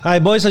Hi,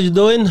 boys. How you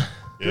doing?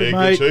 Yeah,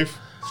 good, Chief.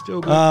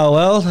 Still good.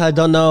 Well, I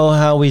don't know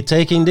how we're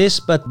taking this,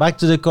 but back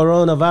to the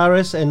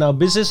coronavirus and our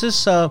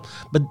businesses.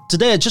 But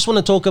today I just want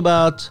to talk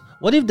about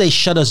what if they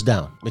shut us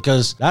down?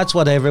 Because that's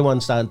what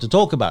everyone's starting to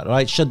talk about,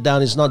 right? Shut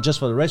down is not just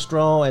for the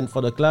restaurant and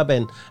for the club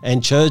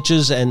and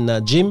churches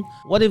and gym.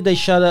 What if they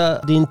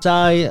shut the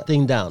entire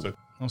thing down?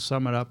 I'll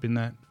sum it up in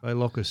that. They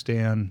lock us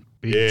down.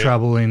 Big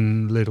trouble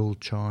in Little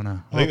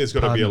China. I think there's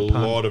got to be a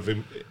lot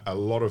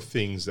of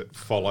things that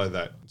follow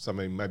that.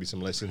 Maybe some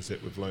lessons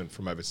that we've learned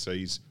from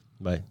overseas.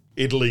 Right.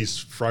 Italy's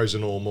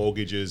frozen all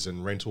mortgages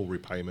and rental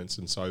repayments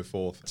and so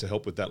forth to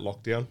help with that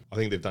lockdown. I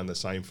think they've done the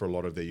same for a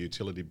lot of their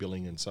utility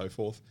billing and so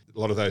forth. A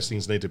lot of those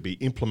things need to be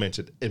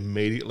implemented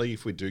immediately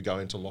if we do go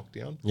into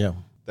lockdown. Yeah.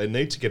 They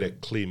need to get a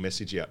clear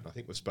message out. I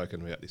think we've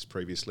spoken about this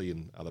previously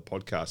in other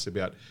podcasts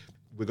about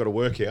we've got to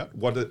work out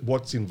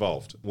what's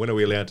involved. When are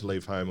we allowed to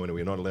leave home? When are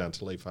we not allowed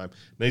to leave home?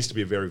 It needs to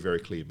be a very, very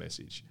clear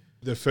message.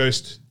 The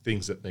first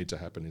things that need to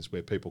happen is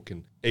where people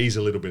can ease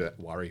a little bit of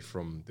that worry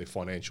from their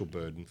financial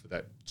burden for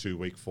that 2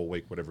 week, 4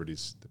 week, whatever it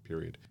is, the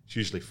period. It's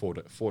usually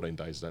 14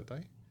 days, don't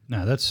they?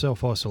 No, that's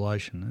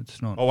self-isolation.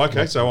 It's not. Oh,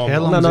 okay. So how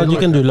long? No, you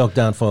can do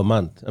lockdown for a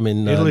month. I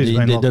mean, Italy's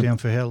been locked down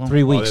for how long?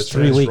 3 weeks. that's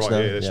 3 weeks right. now.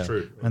 Yeah, that's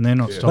true. And they're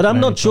not stopping. But I'm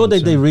not sure that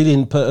anytime they're soon. really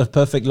in a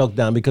perfect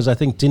lockdown because I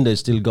think Tinder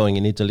is still going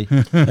in Italy,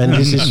 and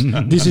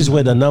this is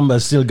where the number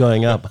is still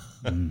going up.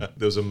 There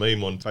was a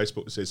meme on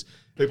Facebook that says,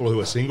 people who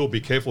are single, be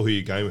careful who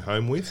you're going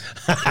home with.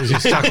 Because you're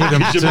stuck with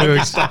them You for might 2 be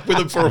weeks. stuck with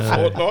them for a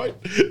fortnight.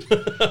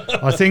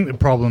 I think the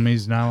problem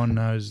is no one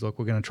knows. Look,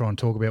 we're going to try and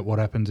talk about what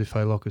happens if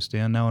they lock us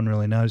down. No one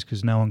really knows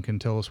because no one can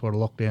tell us what a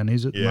lockdown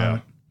is at the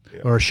moment.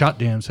 Yeah. Or a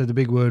shutdown. So the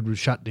big word was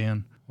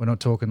shutdown. We're not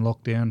talking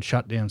lockdown,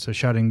 shutdown. So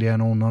shutting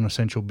down all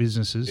non-essential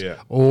businesses. Yeah.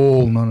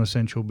 All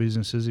non-essential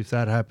businesses. If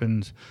that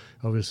happens,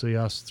 obviously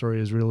us three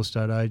as real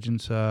estate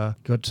agents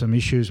got some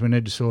issues we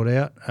need to sort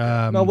out.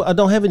 No, I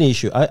don't have any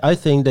issue. I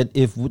think that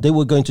if they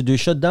were going to do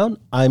shutdown,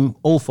 I'm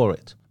all for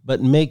it.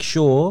 But make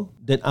sure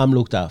that I'm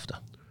looked after.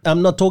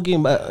 I'm not talking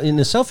about in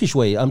a selfish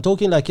way. I'm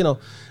talking like,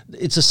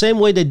 it's the same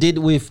way they did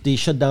with the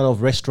shutdown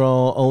of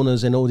restaurant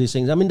owners and all these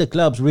things. I mean, the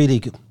clubs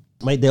really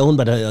made their own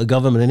by the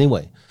government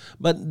anyway.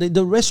 But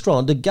the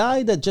restaurant, the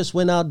guy that just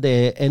went out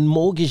there and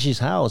mortgaged his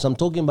house, I'm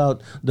talking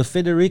about the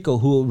Federico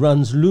who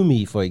runs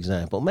Lumi, for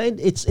example. Man,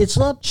 it's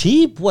not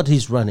cheap what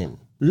he's running.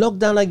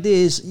 Lockdown like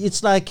this,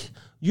 it's like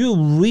you're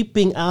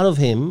reaping out of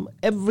him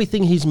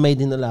everything he's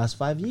made in the last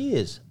 5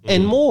 years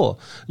and more.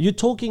 You're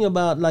talking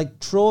about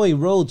like Troy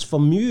Rhodes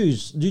from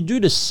Muse. You do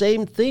the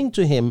same thing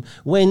to him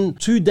when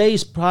 2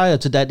 days prior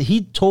to that,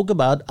 he talked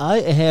about, I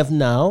have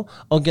now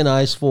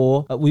organized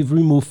for, we've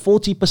removed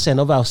 40%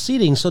 of our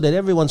seating so that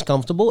everyone's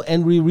comfortable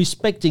and we're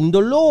respecting the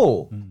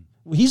law.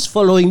 He's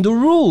following the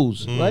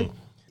rules, right?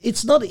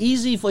 It's not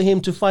easy for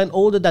him to find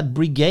all of that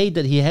brigade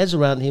that he has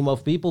around him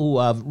of people who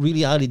are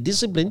really highly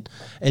disciplined,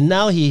 and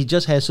now he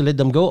just has to let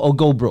them go or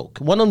go broke.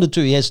 One of the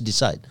two he has to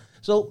decide.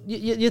 So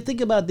you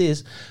think about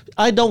this.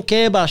 I don't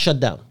care about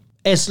shutdown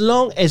as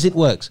long as it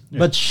works. Yeah.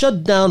 But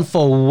shutdown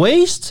for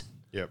waste,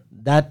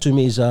 that to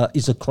me is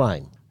a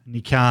crime. And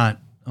you can't,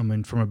 I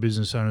mean, from a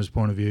business owner's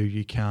point of view,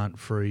 you can't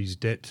freeze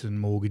debts and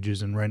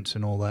mortgages and rents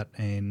and all that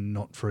and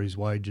not freeze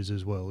wages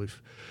as well.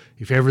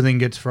 If everything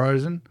gets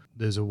frozen,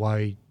 there's a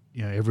way.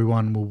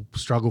 Everyone will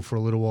struggle for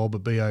a little while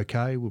but be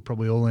okay. We'll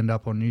probably all end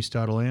up on New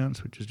Start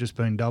allowance, which has just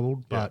been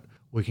doubled, but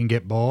we can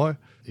get by.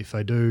 If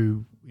they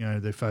do,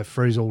 if they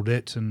freeze all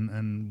debts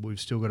and we've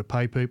still got to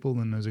pay people,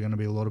 then there's going to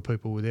be a lot of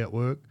people without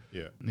work.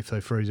 Yeah. If they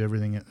freeze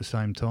everything at the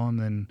same time,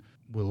 then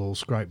we'll all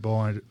scrape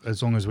by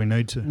as long as we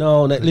need to.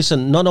 No,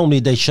 listen, not only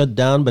they shut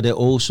down, but they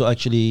also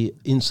actually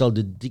insult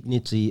the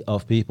dignity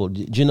of people.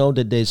 Do you know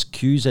that there's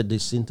queues at the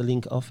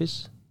Centrelink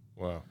office?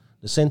 Wow.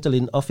 The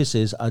Centrelink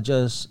offices are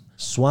just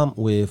swamped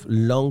with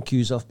long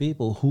queues of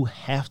people who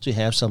have to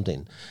have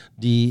something.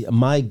 The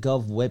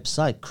MyGov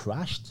website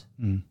crashed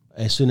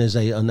as soon as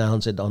they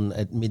announced it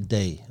at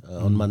midday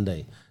on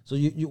Monday. So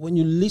you when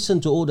you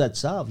listen to all that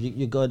stuff,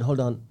 you go, hold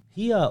on,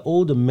 here are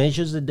all the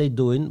measures that they're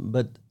doing,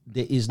 but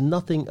there is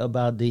nothing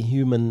about the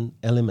human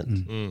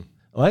element.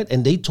 All right?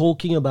 And they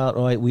talking about,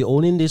 all right, we're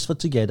all in this for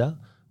together.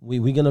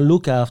 We're going to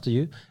look after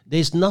you.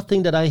 There's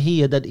nothing that I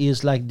hear that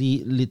is like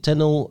the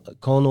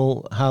Lieutenant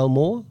Colonel Hal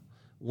Moore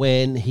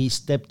when he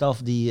stepped off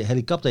the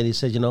helicopter and he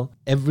said,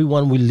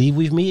 everyone will leave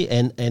with me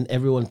and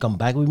everyone come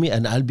back with me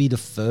and I'll be the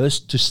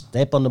first to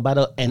step on the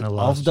battle and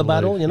off the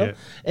battle, Yeah.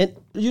 And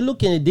you're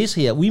looking at this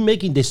here. We're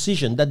making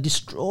decision that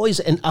destroys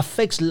and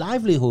affects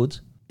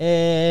livelihoods,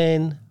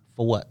 and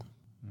for what?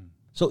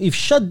 So if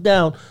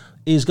shutdown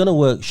is going to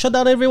work, shut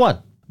down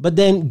everyone. But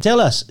then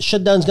tell us,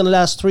 shutdown is going to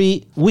last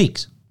 3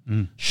 weeks.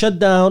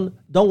 Shutdown,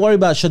 don't worry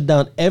about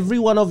shutdown. Every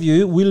one of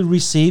you will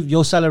receive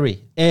your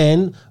salary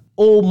and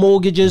all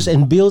mortgages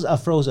and bills are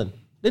frozen.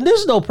 Then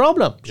there's no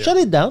problem. Shut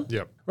it down.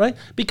 Right?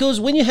 Because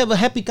when you have a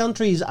happy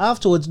countries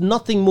afterwards,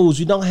 nothing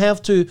moves. You don't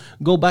have to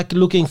go back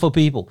looking for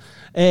people.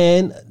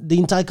 And the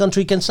entire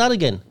country can start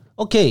again.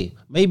 Okay,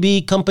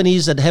 maybe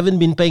companies that haven't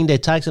been paying their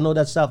tax and all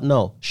that stuff,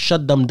 no.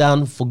 Shut them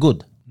down for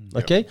good.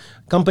 Okay,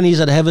 companies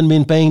that haven't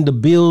been paying the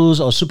bills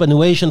or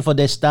superannuation for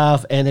their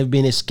staff and have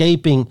been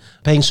escaping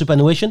paying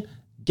superannuation,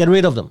 get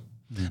rid of them.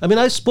 I mean,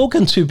 I've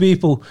spoken to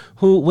people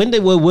who, when they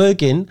were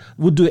working,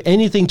 would do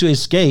anything to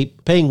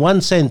escape paying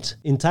 1 cent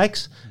in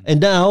tax, and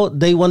now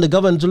they want the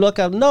government to look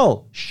out.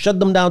 No, shut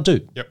them down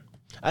too. Yep.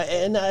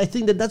 And I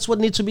think that that's what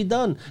needs to be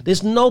done.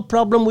 There's no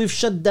problem with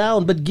shut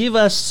down, but give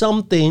us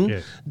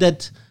something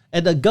that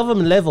at the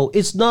government level,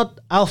 it's not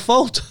our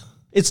fault.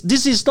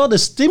 This is not a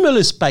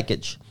stimulus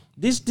package.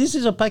 This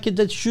is a package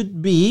that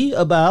should be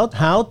about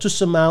how to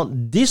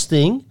surmount this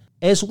thing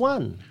as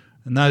one.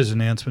 And those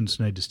announcements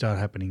need to start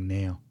happening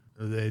now.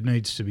 There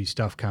needs to be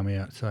stuff come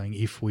out saying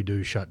if we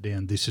do shut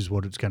down, this is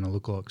what it's going to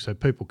look like, so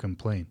people can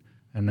plan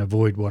and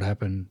avoid what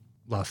happened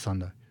last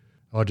Sunday.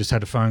 I just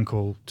had a phone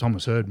call.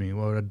 Thomas heard me.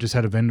 Well, I just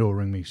had a vendor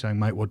ring me saying,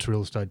 mate, what's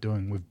real estate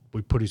doing?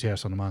 We put his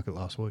house on the market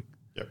last week.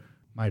 Yep.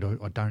 Mate,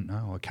 I don't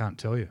know. I can't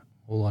tell you.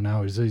 All I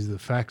know is these are the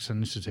facts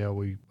and this is how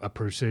we are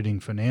proceeding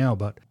for now,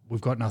 but we've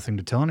got nothing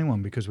to tell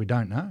anyone because we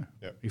don't know.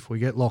 Yep. If we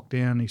get locked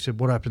down, he said,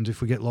 what happens if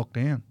we get locked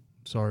down?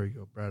 Sorry,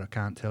 Brad, I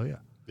can't tell you.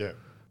 Yeah.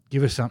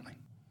 Give us something.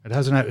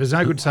 There's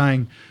no good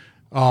saying,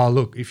 oh,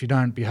 look, if you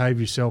don't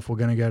behave yourself, we're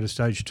going to go to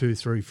stage 2,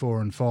 3,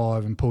 4 and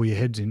 5 and pull your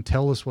heads in.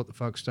 Tell us what the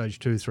fuck stage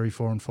 2, 3,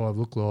 4 and 5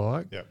 look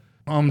like. Yeah.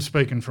 I'm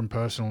speaking from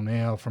personal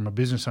now, from a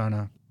business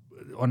owner.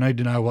 I need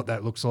to know what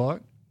that looks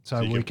like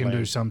so we can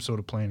do some sort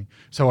of planning.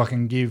 So I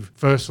can give,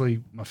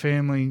 firstly, my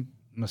family,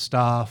 my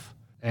staff,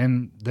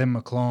 and then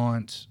my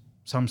clients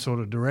some sort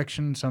of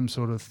direction, some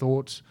sort of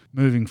thoughts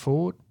moving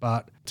forward.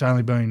 But it's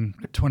only been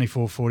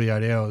 24,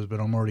 48 hours, but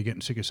I'm already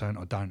getting sick of saying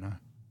I don't know.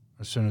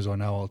 As soon as I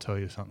know, I'll tell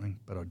you something,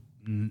 but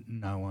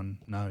no one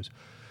knows.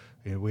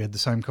 Yeah, we had the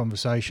same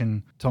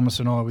conversation, Thomas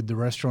and I, with the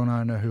restaurant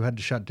owner who had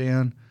to shut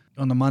down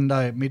on the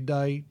Monday at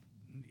midday.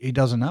 He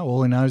doesn't know.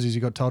 All he knows is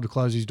he got told to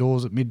close his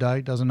doors at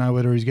midday, doesn't know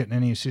whether he's getting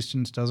any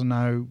assistance, doesn't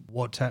know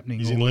what's happening.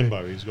 He's in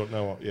limbo. He's got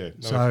no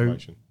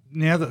information.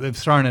 Now that they've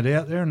thrown it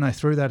out there and they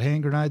threw that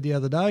hand grenade the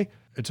other day,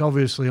 it's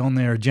obviously on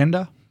their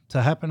agenda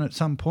to happen at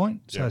some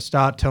point. So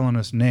start telling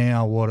us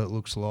now what it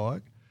looks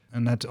like.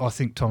 And I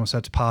think, Thomas,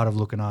 that's part of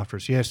looking after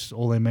us. Yes,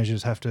 all their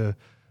measures have to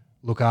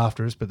look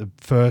after us, but the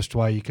first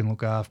way you can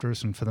look after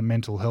us and for the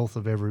mental health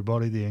of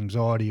everybody, the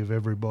anxiety of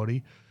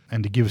everybody,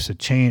 and to give us a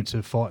chance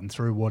of fighting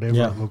through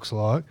whatever it looks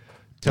like,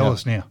 tell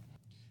us now.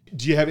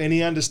 Do you have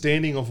any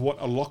understanding of what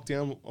a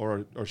lockdown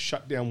or a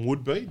shutdown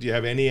would be? Do you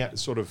have any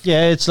sort of...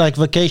 Yeah, it's like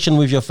vacation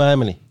with your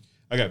family.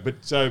 Okay, but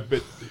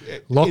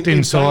locked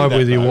inside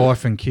with your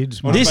wife and kids.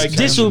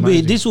 This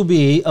will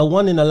be a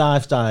one in a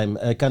lifetime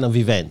kind of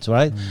event,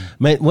 right?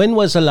 When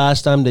was the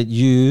last time that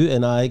you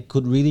and I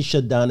could really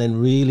shut down and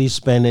really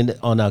spend it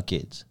on our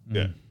kids?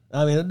 Yeah,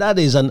 I mean that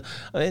is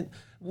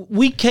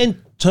we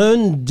can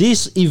turn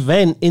this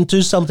event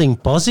into something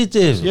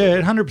positive.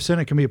 Yeah, 100%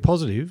 it can be a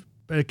positive,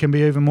 but it can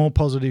be even more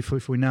positive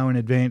if we know in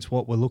advance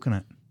what we're looking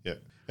at. Yeah.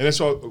 And that's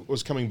what I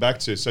was coming back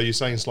to. So you're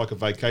saying it's like a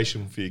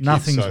vacation for your kids.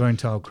 Nothing's been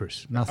told,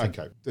 Chris. Nothing.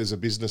 Okay. Does a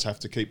business have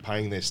to keep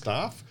paying their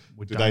staff?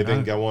 Do they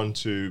then go on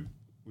to...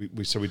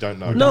 So we don't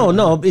know.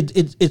 No.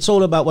 It's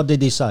all about what they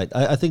decide.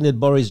 I think that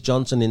Boris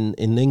Johnson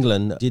in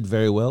England did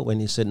very well when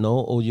he said, no,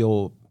 all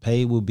your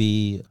pay will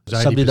be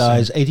 80%.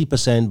 Subsidized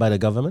 80% by the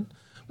government,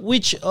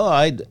 which,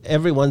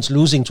 everyone's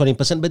losing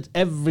 20%, but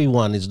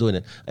everyone is doing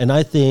it. And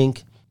I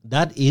think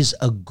that is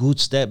a good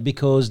step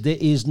because there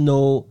is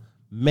no...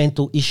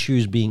 mental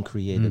issues being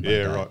created.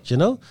 Right. You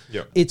know?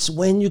 Yeah. It's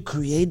when you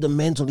create the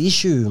mental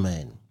issue,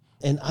 man.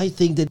 And I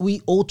think that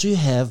we ought to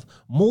have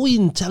more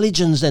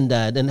intelligence than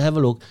that and have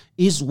a look.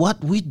 Is what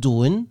we're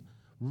doing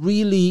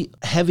really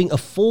having a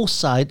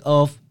foresight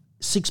of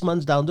 6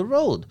 months down the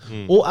road?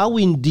 Or are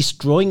we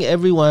destroying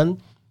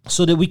everyone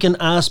so that we can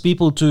ask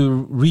people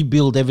to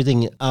rebuild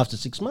everything after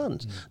 6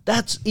 months?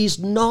 That is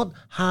not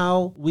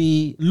how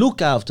we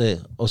look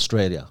after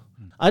Australia.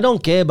 I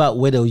don't care about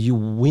whether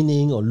you're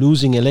winning or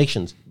losing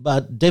elections,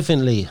 but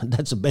definitely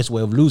that's the best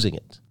way of losing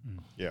it.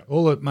 Yeah.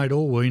 All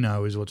we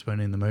know is what's been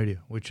in the media,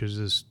 which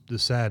is the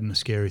sad and the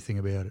scary thing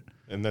about it.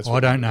 And that's I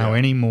don't know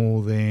any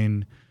more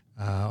than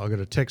I got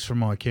a text from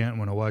my accountant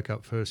when I woke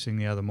up first thing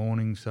the other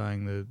morning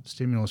saying the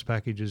stimulus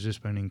package has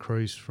just been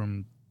increased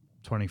from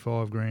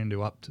 25 grand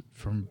to up to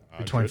from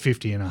between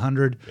 50 and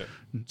 100. Yep.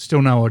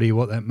 Still no idea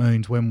what that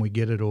means, when we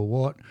get it or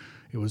what.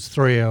 It was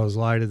 3 hours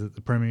later that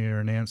the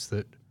Premier announced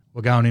that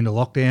we're going into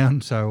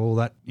lockdown, so all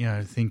that,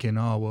 thinking,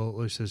 oh, well, at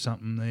least there's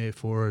something there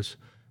for us,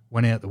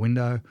 went out the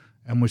window,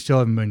 and we still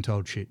haven't been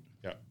told shit.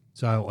 Yeah.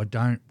 So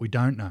we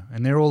don't know.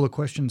 And they're all the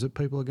questions that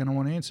people are going to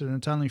want answered, and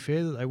it's only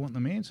fair that they want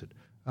them answered.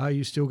 Are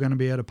you still going to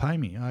be able to pay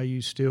me? Are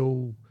you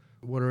still,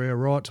 what are our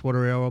rights? What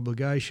are our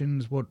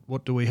obligations?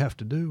 What do we have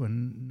to do?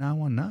 And no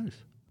one knows.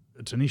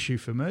 It's an issue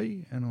for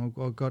me, and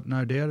I've got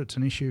no doubt it's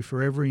an issue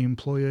for every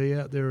employee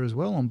out there as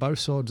well on both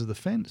sides of the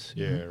fence.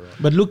 Yeah, right.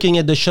 But looking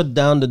at the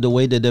shutdown, the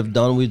way that they've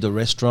done with the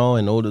restaurant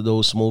and all of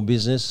those small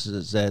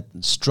businesses that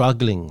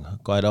struggling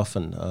quite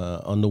often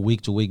on a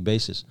week-to-week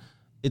basis,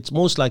 it's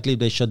most likely if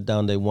they shut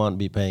down, they won't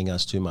be paying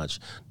us too much.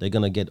 They're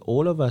going to get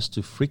all of us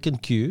to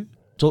freaking queue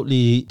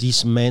totally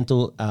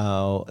dismantle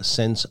our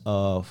sense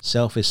of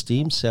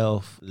self-esteem,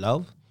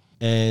 self-love,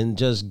 and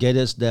just get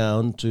us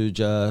down to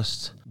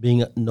just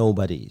being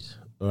nobodies,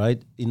 right?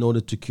 In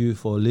order to queue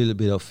for a little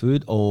bit of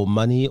food or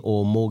money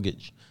or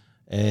mortgage.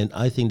 And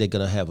I think they're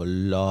going to have a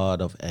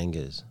lot of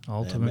angers.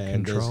 Ultimate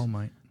control,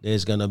 mate.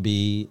 There's going to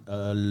be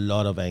a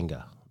lot of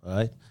anger,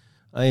 right?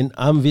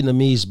 I'm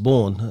Vietnamese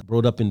born,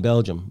 brought up in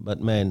Belgium,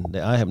 but man,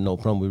 I have no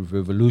problem with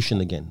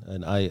revolution again.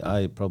 And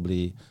I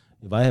probably,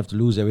 if I have to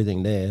lose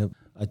everything there,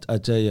 I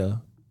tell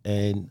you,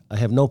 and I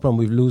have no problem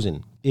with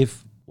losing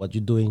if what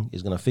you're doing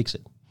is going to fix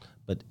it.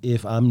 But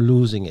if I'm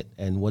losing it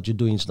and what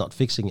you're doing is not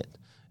fixing it,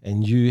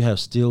 and you have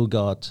still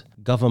got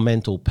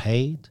governmental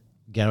paid,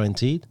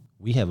 guaranteed,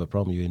 we have a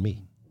problem, you and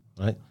me,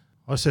 right?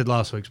 I said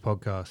last week's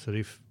podcast that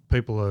if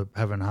people are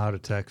having heart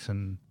attacks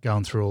and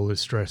going through all this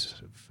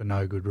stress for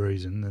no good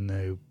reason, then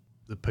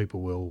the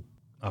people will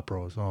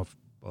uprise. I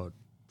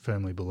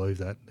firmly believe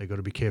that. They've got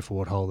to be careful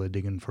what hole they're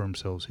digging for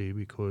themselves here,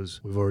 because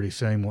we've already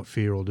seen what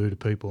fear will do to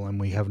people, and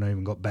we haven't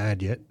even got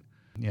bad yet.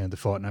 Yeah, the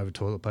fighting over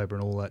toilet paper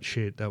and all that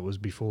shit, that was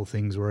before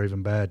things were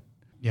even bad.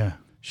 Yeah,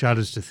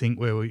 shudders to think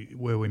where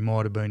we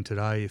might have been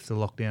today if the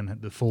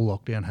full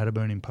lockdown had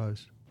been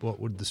imposed. What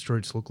would the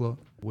streets look like?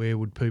 Where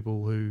would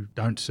people who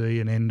don't see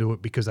an end to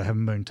it because they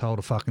haven't been told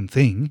a fucking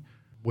thing,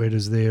 where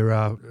does their...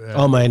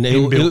 oh, man, it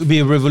would be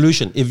a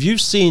revolution. If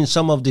you've seen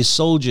some of the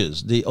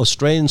soldiers, the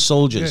Australian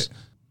soldiers,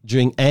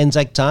 during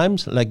Anzac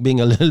times, like being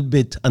a little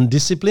bit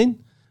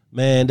undisciplined,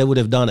 man, they would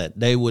have done it.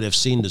 They would have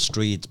seen the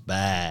streets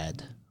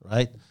bad,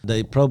 right?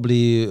 They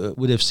probably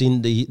would have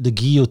seen the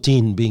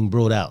guillotine being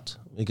brought out,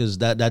 because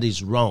that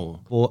is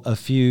wrong for a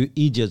few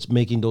idiots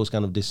making those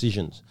kind of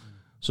decisions.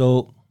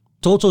 So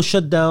total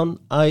shutdown,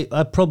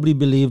 I probably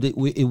believe that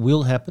it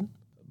will happen,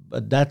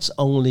 but that's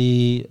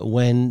only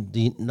when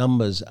the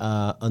numbers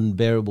are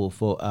unbearable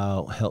for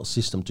our health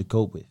system to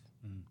cope with.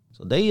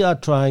 So they are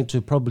trying to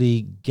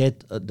probably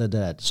get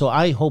that. So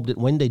I hope that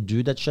when they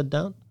do that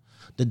shutdown,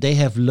 that they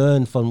have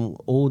learned from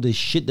all the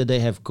shit that they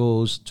have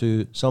caused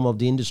to some of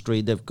the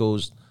industry they've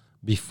caused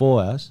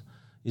before us,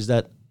 is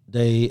that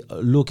they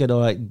look at,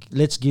 all right,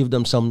 let's give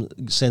them some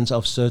sense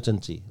of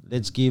certainty.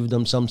 Let's give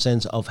them some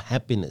sense of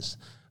happiness.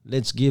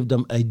 Let's give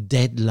them a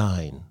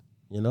deadline,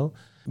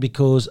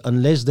 because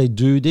unless they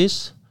do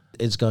this,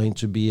 it's going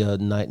to be a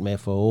nightmare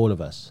for all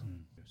of us.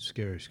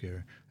 Scary.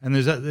 And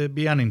there'd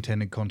be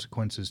unintended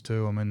consequences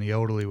too. I mean, the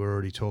elderly we're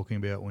already talking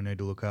about, we need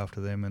to look after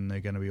them, and they're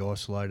going to be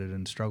isolated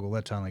and struggle.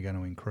 That's only going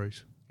to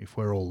increase if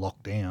we're all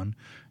locked down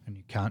and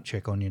you can't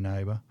check on your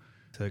neighbour.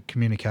 The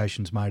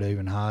communication's made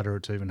even harder.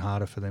 It's even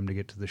harder for them to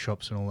get to the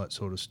shops and all that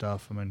sort of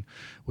stuff. I mean,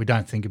 we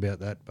don't think about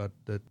that, but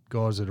the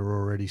guys that are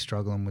already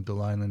struggling with the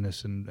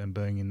loneliness and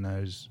being in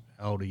those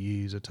older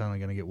years, it's only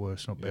going to get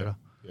worse, not better.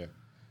 Yeah.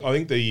 I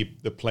think the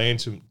plan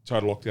to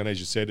total lockdown, as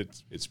you said,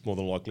 it's more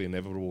than likely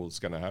inevitable it's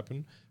going to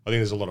happen. I think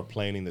there's a lot of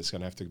planning that's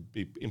going to have to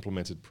be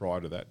implemented prior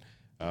to that.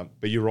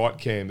 But you're right,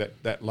 Cam,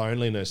 that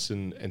loneliness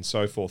and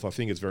so forth, I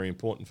think it's very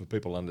important for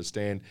people to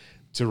understand,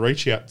 to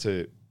reach out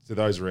to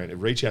those around it,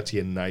 reach out to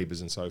your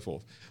neighbours and so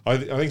forth. I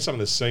think some of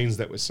the scenes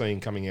that we're seeing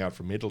coming out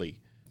from Italy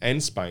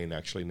and Spain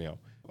actually now,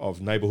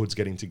 of neighbourhoods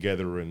getting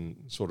together and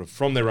sort of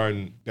from their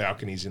own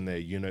balconies in their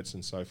units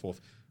and so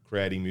forth,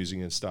 creating music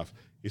and stuff,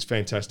 is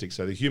fantastic.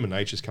 So the human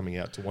nature is coming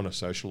out to want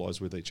to socialise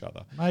with each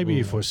other.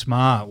 Maybe if we're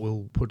smart,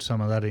 we'll put some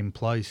of that in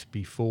place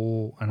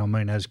before, and I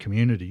mean as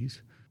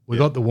communities. We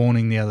got the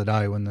warning the other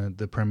day when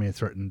the Premier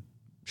threatened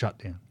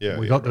shutdown.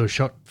 We got the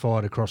shot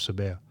fired across the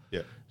bow.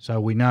 Yeah. So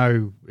we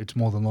know it's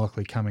more than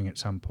likely coming at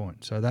some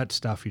point. So that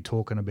stuff you're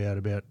talking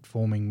about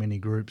forming mini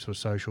groups or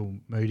social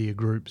media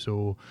groups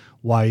or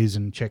ways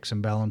and checks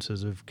and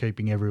balances of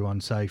keeping everyone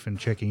safe and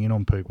checking in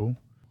on people,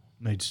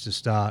 needs to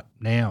start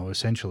now,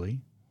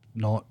 essentially,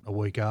 not a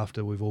week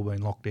after we've all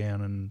been locked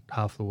down and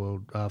half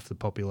the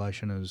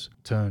population has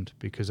turned,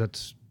 because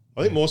that's...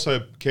 I think more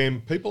so,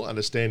 Cam, people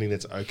understanding that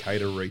it's okay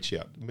to reach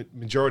out.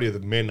 Majority of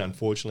the men,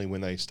 unfortunately, when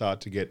they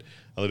start to get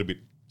a little bit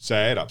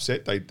sad,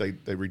 upset,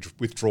 they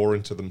withdraw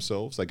into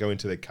themselves. They go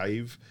into their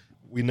cave.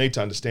 We need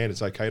to understand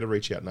it's okay to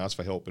reach out and ask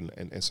for help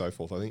and so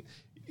forth. I think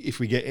if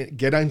we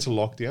get into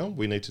lockdown,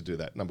 we need to do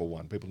that. Number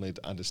one, people need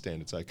to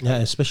understand it's okay. Yeah,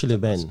 especially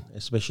men.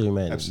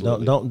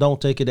 Absolutely.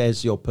 Don't take it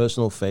as your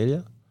personal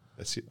failure.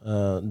 That's it.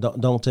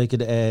 Don't take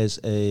it as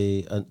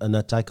an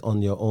attack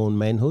on your own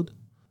manhood,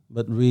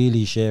 but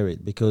really share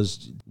it,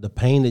 because the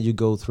pain that you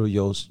go through,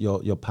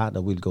 your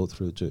partner will go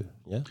through too.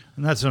 Yeah,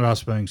 and that's not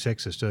us being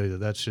sexist either.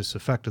 That's just the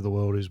fact of the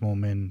world is more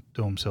men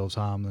do themselves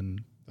harm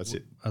than... That's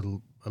it.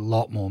 A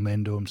lot more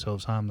men do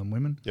themselves harm than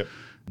women. Yep.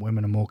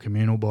 Women are more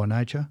communal by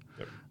nature.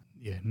 Yep.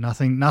 Yeah,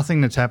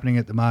 nothing that's happening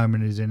at the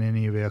moment is in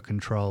any of our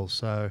control.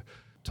 So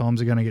times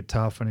are going to get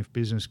tough, and if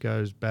business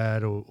goes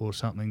bad or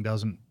something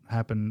doesn't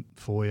happen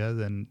for you,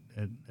 then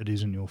it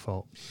isn't your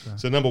fault.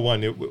 So number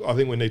one, I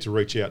think we need to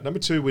reach out. Number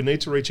two, we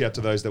need to reach out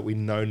to those that we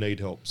know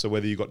need help. So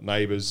whether you've got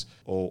neighbours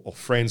or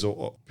friends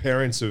or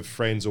parents of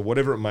friends or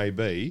whatever it may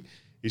be,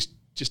 is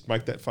just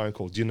make that phone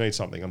call. Do you need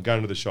something? I'm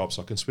going to the shops.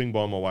 I can swing by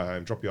on my way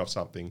home, drop you off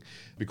something.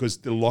 Because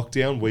the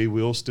lockdown, we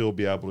will still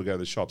be able to go to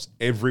the shops.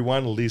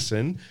 Everyone,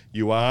 listen,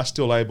 you are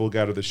still able to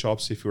go to the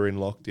shops if you're in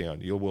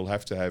lockdown. You will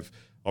have to have,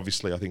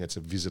 obviously, I think it's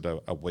a visit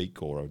a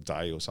week or a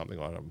day or something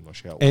like that. I'm not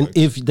sure how it And works.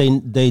 if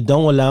they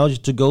don't allow you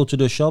to go to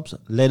the shops,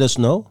 let us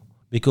know,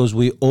 because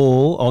we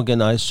all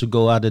organize to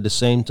go out at the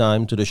same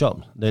time to the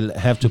shop. They'll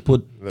have to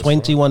put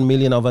 21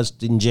 million of us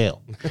in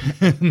jail.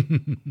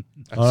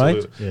 All right?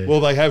 Absolutely. Well,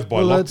 they have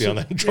by lockdown.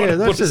 They're trying to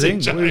that's put us the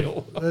in thing.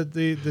 jail.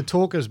 The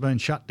talk has been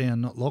shut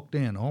down, not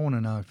lockdown. I want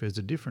to know if there's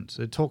a difference.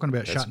 They're talking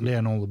about shutting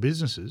down all the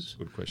businesses.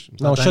 Good question.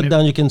 Now, they shut nev-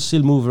 down, you can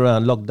still move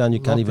around. Lockdown, you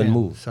can't even Lockdown.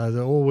 move.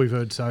 So all we've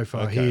heard so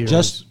far here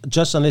Just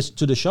unless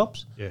to the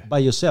shops, Yeah. by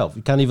yourself.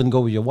 You can't even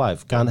go with your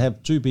wife. Can't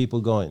have two people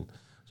going.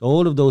 So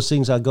all of those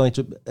things are going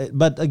to...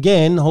 But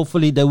again,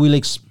 hopefully they will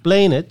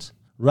explain it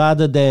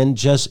rather than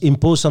just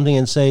impose something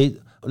and say,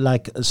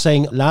 like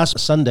saying last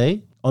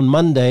Sunday, on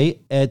Monday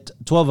at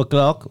 12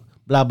 o'clock,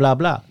 blah, blah,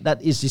 blah.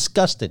 That is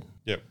disgusting.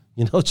 Yep.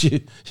 You know,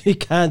 you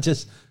can't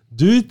just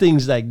do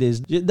things like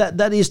this.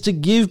 That is to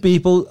give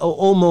people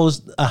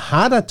almost a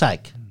heart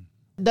attack.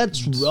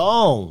 That's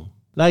wrong.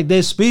 Like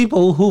there's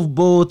people who've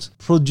both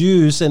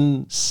produced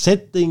and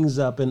set things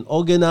up and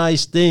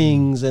organized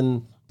things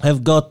and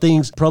have got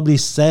things probably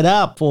set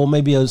up for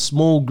maybe a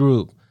small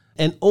group.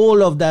 And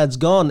all of that's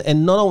gone.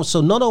 And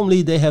not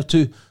only they have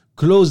to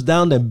close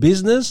down their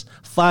business,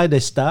 fire their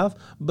staff,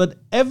 but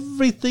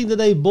everything that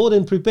they bought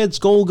and prepared is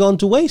all gone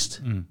to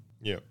waste.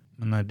 Yeah.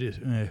 and they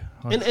did. Yeah,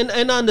 And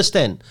I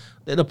understand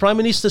that the Prime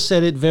Minister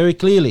said it very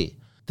clearly.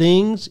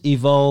 Things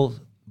evolve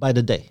by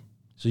the day.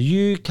 So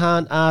you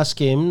can't ask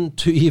him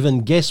to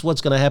even guess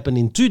what's going to happen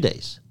in 2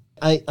 days.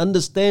 I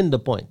understand the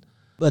point.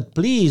 But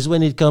please,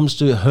 when it comes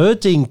to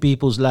hurting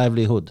people's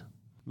livelihood,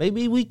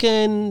 maybe we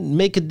can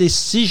make a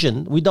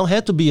decision. We don't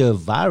have to be a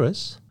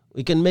virus.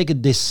 We can make a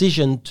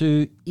decision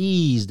to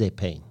ease their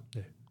pain.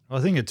 I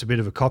think it's a bit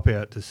of a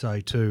cop-out to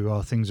say too,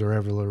 oh, things are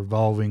ever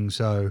evolving,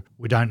 so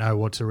we don't know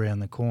what's around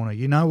the corner.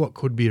 You know what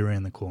could be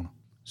around the corner.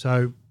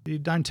 So you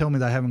don't tell me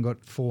they haven't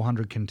got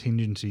 400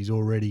 contingencies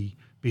already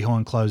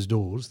behind closed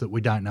doors that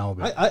we don't know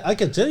about. I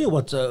can tell you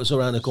what's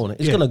around the corner.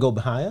 It's Yeah. going to go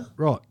higher.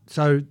 Right.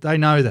 So they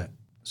know that.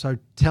 So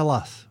tell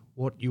us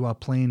what you are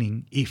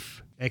planning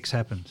if X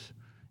happens.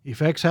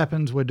 If X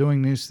happens, we're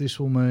doing this. This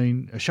will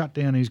mean a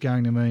shutdown is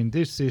going to mean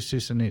this,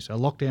 and this. A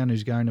lockdown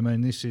is going to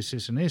mean this,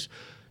 and this.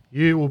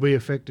 You will be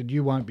affected.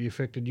 You won't be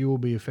affected. You will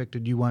be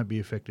affected. You won't be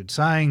affected.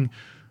 Saying,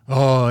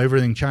 oh,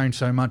 everything changed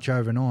so much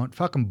overnight.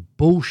 Fucking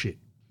bullshit.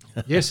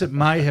 Yes, it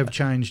may have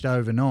changed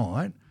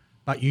overnight,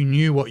 but you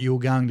knew what you were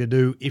going to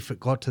do if it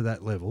got to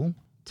that level.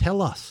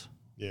 Tell us.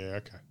 Yeah,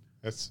 okay.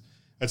 That's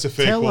a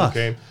fair Tell call, us.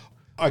 Cam.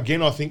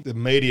 Again, I think the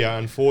media,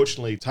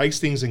 unfortunately, takes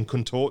things and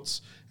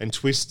contorts and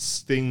twists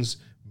things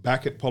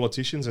back at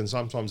politicians, and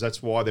sometimes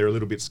that's why they're a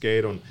little bit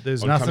scared on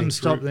There's on nothing coming to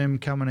stop through. them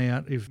coming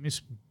out. If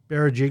Miss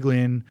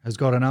Berejiklian has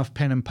got enough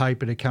pen and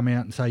paper to come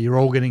out and say you're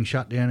all getting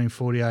shut down in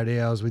 48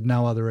 hours with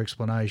no other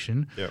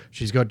explanation, Yep.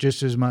 she's got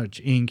just as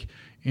much ink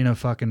in a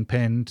fucking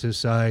pen to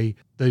say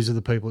these are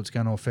the people it's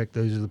going to affect,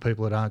 these are the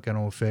people it aren't going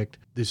to affect,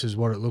 this is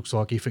what it looks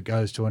like if it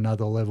goes to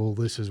another level,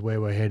 this is where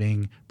we're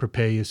heading,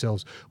 prepare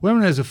yourselves. When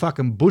there's a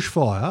fucking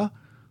bushfire,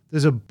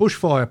 there's a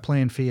bushfire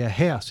plan for your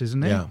house, isn't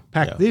there? Yeah,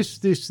 Pack yeah.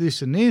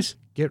 this and this.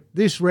 Get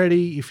this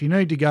ready. If you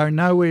need to go,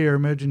 know where your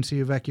emergency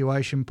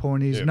evacuation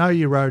point is, Yep. know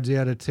your roads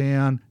out of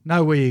town,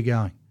 know where you're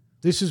going.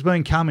 This has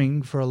been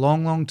coming for a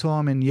long, long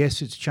time, and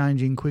yes, it's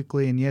changing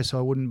quickly, and yes, I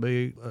wouldn't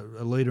be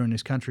a leader in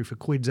this country for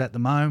quids at the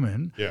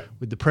moment Yeah.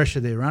 with the pressure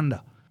they're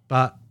under.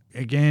 But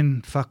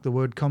again, fuck the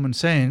word common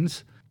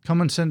sense.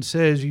 Common sense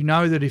says you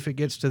know that if it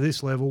gets to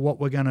this level, what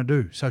we're going to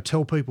do. So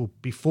tell people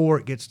before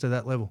it gets to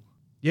that level.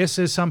 Yes,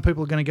 there's some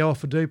people are going to go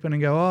off the deep end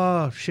and go,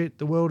 oh, shit,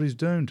 the world is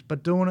doomed.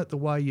 But doing it the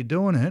way you're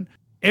doing it,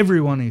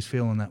 everyone is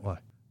feeling that way.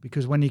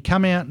 Because when you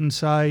come out and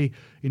say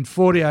in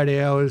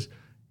 48 hours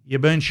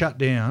you've been shut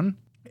down,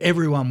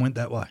 everyone went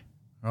that way.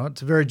 Right?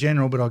 It's very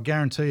general, but I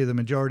guarantee you the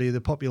majority of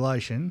the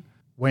population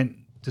went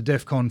to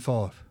DEFCON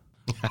 5.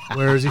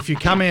 Whereas if you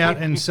come out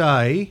and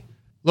say,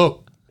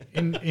 look,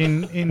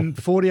 in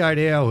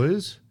 48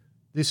 hours,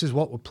 this is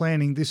what we're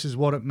planning, this is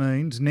what it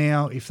means.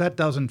 Now, if that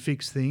doesn't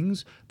fix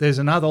things, there's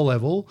another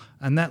level,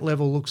 and that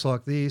level looks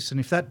like this. And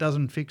if that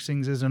doesn't fix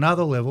things, there's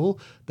another level,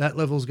 that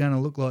level's going to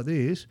look like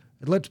this.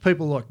 It lets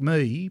people like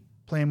me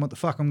plan what the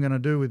fuck I'm going to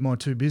do with my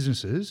two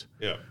businesses.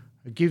 Yeah.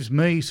 It gives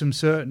me some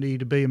certainty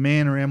to be a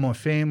man around my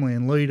family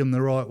and lead them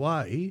the right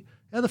way.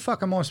 How the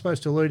fuck am I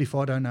supposed to lead if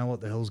I don't know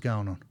what the hell's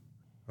going on?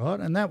 Right?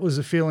 And that was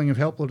a feeling of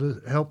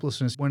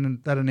helplessness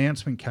when that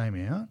announcement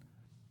came out.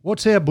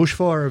 What's our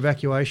bushfire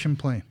evacuation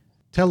plan?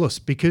 Tell us,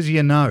 because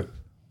you know.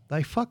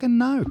 They fucking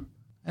know.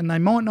 And they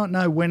might not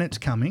know when it's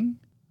coming.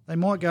 They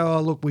might go,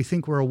 oh, look, we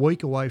think we're a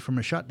week away from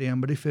a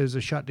shutdown, but if there's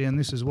a shutdown,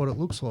 this is what it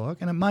looks like.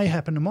 And it may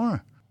happen tomorrow,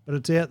 but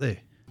it's out there.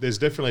 There's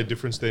definitely a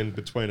difference then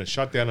between a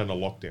shutdown and a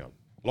lockdown.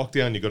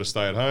 Lockdown, you've got to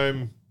stay at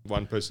home.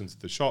 One person's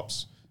at the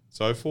shops.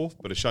 so forth.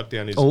 But a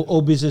shutdown is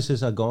All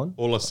businesses are gone.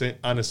 all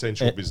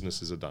unessential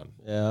businesses are done.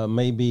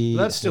 Maybe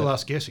That's still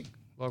us guessing.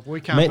 Like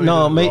we can't. May, be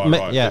no, the- may, Right, may,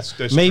 right. yeah,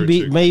 That's maybe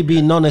true too. maybe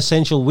Yeah.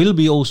 non-essential will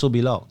be also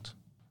be locked.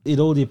 It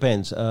all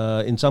depends.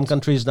 In some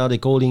countries now they're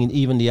calling in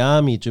even the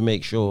army to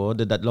make sure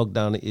that that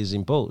lockdown is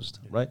imposed.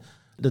 Right.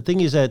 The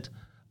thing is that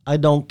I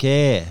don't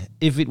care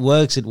if it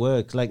works. It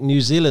works. Like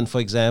New Zealand, for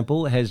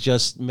example, has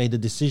just made a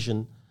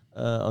decision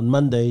on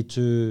Monday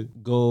to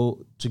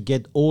go to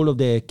get all of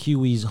their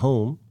Kiwis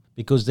home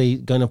because they're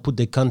going to put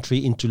their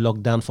country into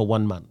lockdown for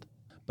 1 month.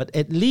 But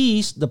at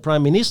least the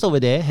prime minister over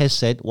there has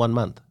said 1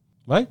 month,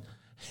 right?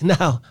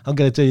 Now, I'm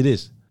going to tell you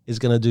this. It's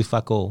going to do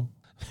fuck all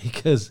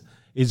because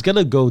it's going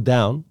to go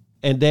down.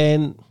 And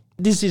then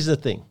this is the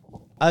thing.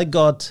 I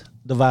got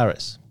the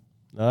virus,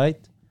 all right?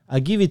 I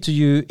give it to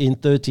you in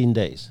 13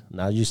 days.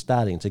 Now you're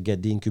starting to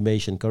get the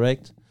incubation,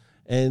 correct?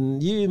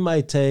 And you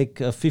might take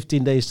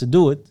 15 days to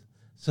do it.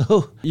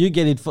 So you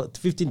get it for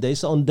 15 days.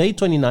 So on day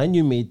 29,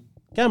 you meet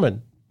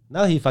Cameron.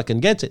 Now he fucking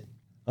gets it,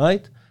 all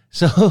right?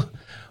 So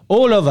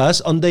all of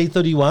us on day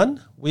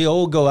 31, we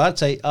all go out,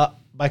 say,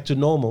 back to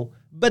normal.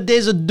 But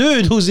there's a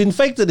dude who's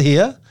infected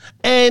here,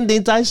 and the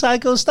entire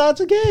cycle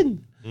starts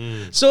again.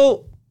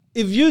 So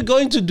if you're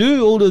going to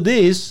do all of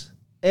this,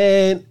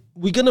 and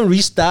we're going to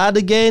restart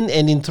again,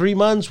 and in 3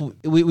 months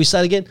we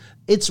start again,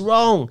 it's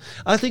wrong.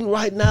 I think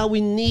right now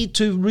we need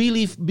to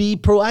really be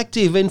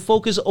proactive and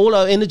focus all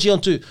our energy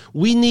onto,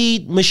 we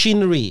need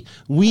machinery.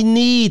 We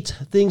need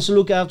things to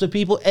look after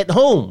people at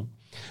home.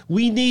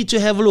 We need to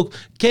have a look.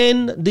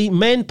 Can the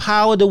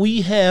manpower that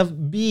we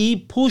have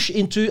be pushed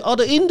into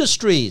other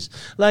industries?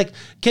 Like,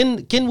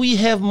 can we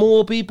have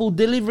more people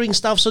delivering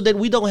stuff so that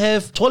we don't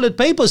have toilet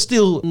paper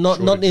still not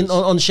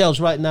on shelves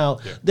right now?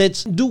 Yeah.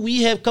 Do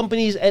we have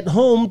companies at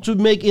home to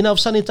make enough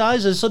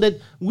sanitizers so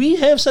that we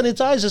have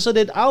sanitizers so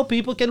that our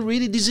people can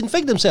really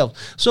disinfect themselves?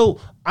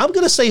 So I'm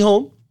going to stay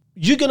home.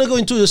 You're going to go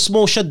into a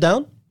small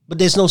shutdown, but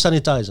there's no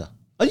sanitizer.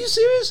 Are you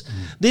serious?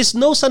 There's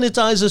no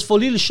sanitizers for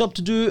Little Shop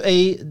to do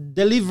a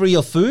delivery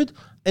of food.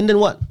 And then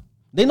what?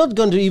 They're not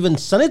going to even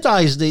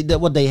sanitize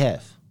what they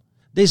have.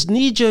 There's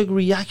knee-jerk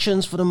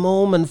reactions for the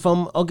moment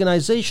from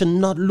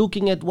organization not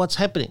looking at what's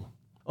happening.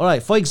 All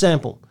right, for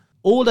example,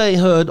 all I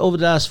heard over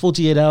the last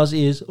 48 hours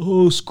is,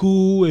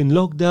 school and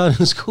lockdown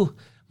and school.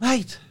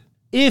 Mate,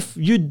 if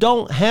you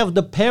don't have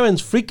the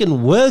parents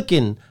freaking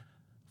working,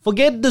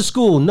 forget the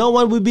school. No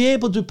one will be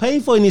able to pay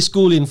for any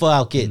schooling for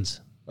our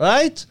kids,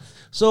 right?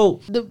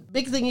 So the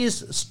big thing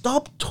is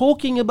stop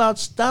talking about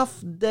stuff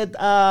that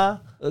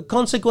are a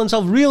consequence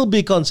of real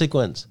big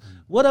consequence.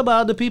 What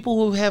about the people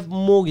who have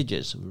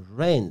mortgages,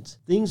 rent,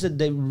 things that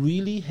they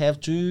really have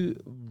to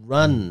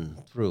run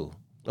through?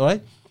 All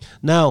right.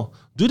 Now,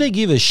 do they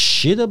give a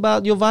shit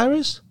about your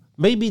virus?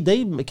 Maybe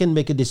they can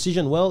make a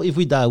decision. Well, if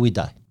we die, we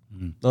die.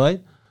 All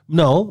right.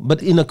 No,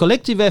 but in a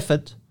collective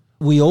effort,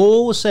 we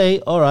all say,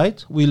 all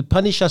right, we'll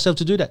punish ourselves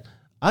to do that.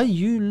 Are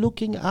you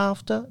looking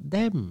after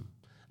them?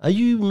 Are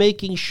you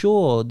making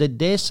sure that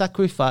their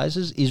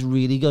sacrifices is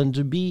really going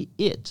to be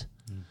it?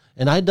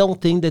 And I don't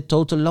think that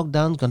total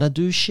lockdown is going to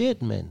do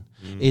shit, man.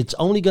 It's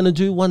only going to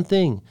do one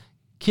thing.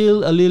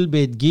 Kill a little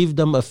bit, give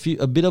them a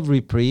bit of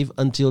reprieve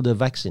until the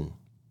vaccine.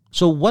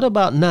 So what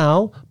about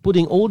now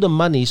putting all the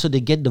money so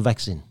they get the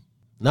vaccine?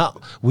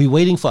 Now, we're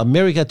waiting for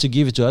America to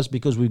give it to us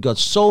because we've got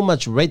so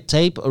much red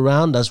tape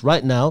around us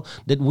right now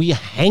that we're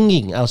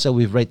hanging ourselves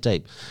with red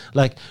tape.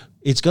 Like,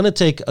 it's going to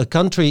take a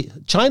country,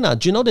 China.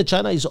 Do you know that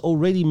China is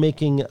already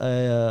making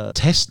a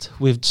test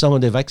with some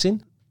of their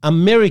vaccine?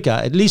 America,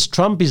 at least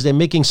Trump is there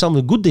making some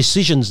good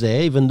decisions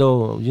there, even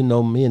though, you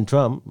know, me and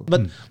Trump.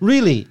 But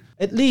really,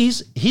 at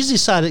least he's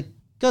decided,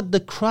 got the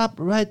crap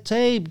red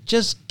tape,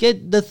 just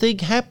get the thing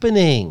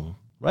happening,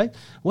 right?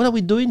 What are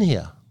we doing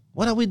here?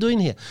 What are we doing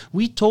here?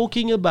 We're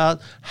talking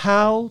about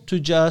how to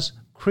just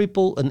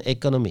cripple an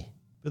economy.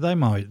 But they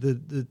might.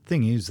 The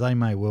thing is, they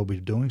may well be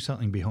doing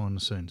something behind the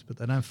scenes, but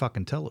they don't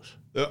fucking tell us.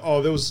 There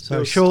was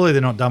Surely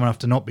they're not dumb enough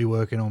to not be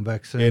working on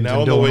vaccines. Yeah,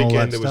 now and on the doing all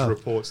weekend that there was stuff.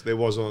 reports. There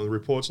was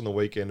reports on the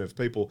weekend of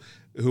people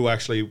who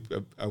actually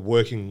are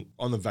working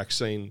on the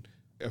vaccine.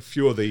 A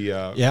few of the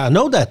Yeah, I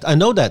know that.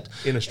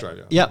 in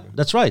Australia. Yeah,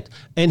 that's right.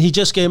 And he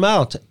just came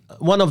out.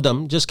 One of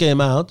them just came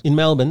out in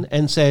Melbourne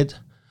and said,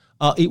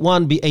 it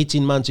won't be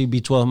 18 months, it'll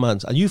be 12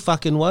 months. Are you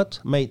fucking what?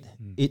 Mate,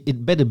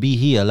 it better be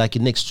here like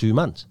in next 2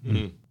 months.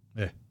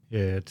 Yeah,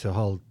 it's a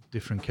whole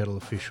different kettle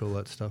of fish, all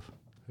that stuff.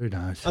 Who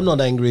knows? I'm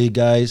not angry,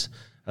 guys.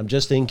 I'm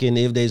just thinking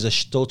if there's a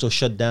total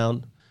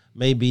shutdown,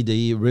 maybe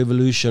the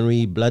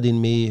revolutionary blood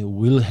in me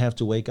will have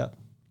to wake up.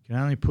 Can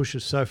only push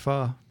us so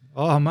far.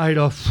 Oh, mate,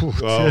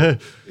 Well,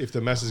 if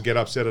the masses get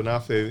upset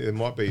enough, it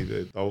might be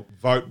that they'll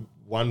vote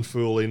one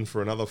fool in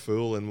for another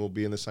fool and we'll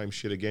be in the same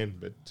shit again.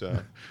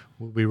 But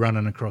we'll be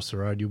running across the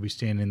road. You'll be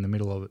standing in the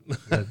middle of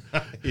it.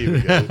 here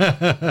we go.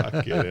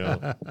 Fucking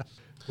hell.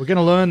 We're going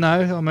to learn,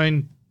 though. I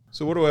mean,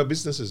 So what do our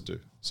businesses do?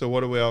 So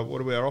what do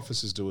our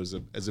offices do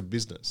as a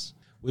business?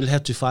 We'll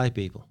have to fire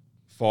people.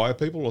 fire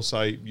people or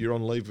say you're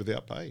on leave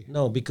without pay?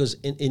 No, because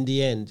in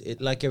the end,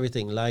 like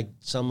everything, like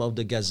some of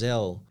the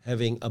gazelle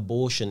having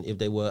abortion if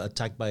they were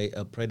attacked by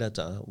a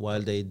predator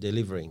while they're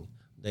delivering.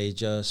 They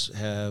just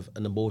have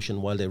an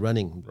abortion while they're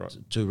running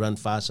to run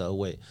faster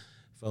away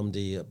from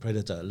the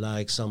predator.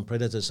 Like some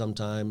predators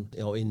sometimes,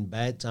 in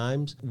bad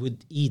times,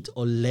 would eat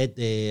or let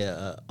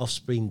their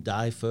offspring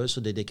die first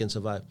so that they can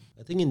survive.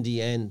 I think in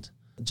the end,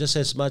 just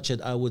as much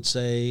as I would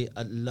say,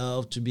 I'd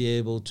love to be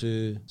able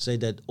to say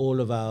that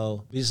all of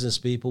our business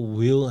people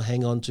will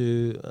hang on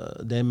to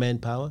their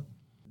manpower.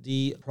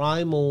 The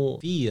primal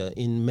fear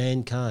in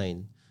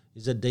mankind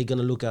is that they're going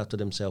to look after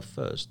themselves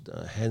first,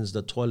 hence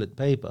the toilet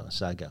paper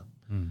saga.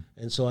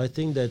 And so I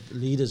think that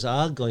leaders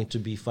are going to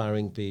be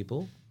firing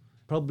people,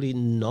 probably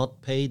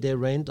not pay their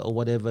rent or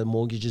whatever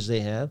mortgages they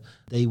have.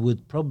 They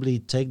would probably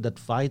take that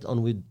fight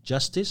on with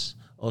justice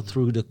or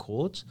through the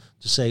courts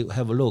to say,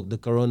 have a look, the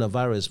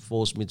coronavirus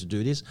forced me to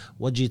do this.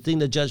 What do you think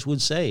the judge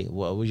would say?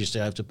 Well, we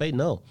still have to pay?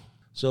 No.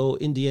 So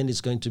in the end, it's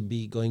going to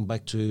be going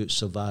back to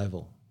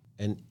survival.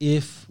 And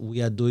if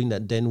we are doing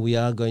that, then we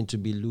are going to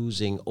be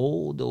losing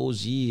all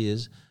those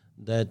years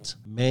that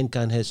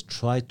mankind has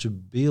tried to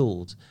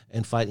build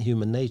and fight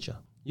human nature.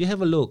 You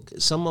have a look,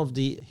 some of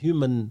the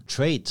human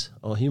traits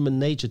or human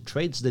nature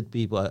traits that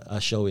people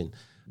are showing.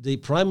 The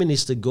Prime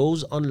Minister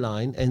goes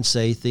online and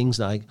say things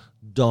like,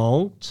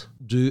 don't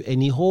do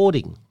any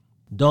hoarding.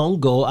 Don't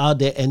go out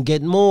there and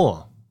get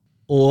more.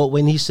 Or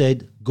when he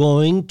said,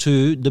 going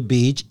to the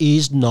beach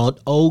is not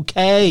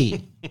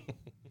okay.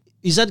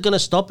 Is that going to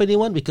stop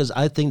anyone? Because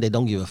I think they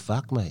don't give a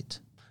fuck, mate.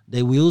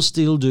 They will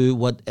still do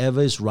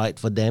whatever is right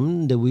for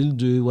them. They will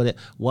do whatever.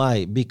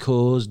 Why?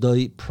 Because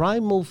the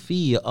primal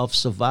fear of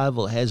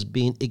survival has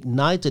been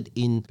ignited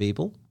in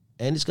people,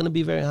 and it's going to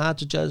be very hard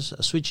to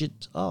just switch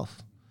it off.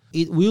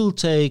 It will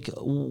take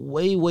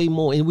way, way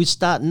more, and we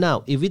start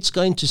now. If it's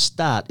going to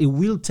start, it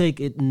will take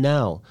it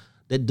now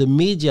that the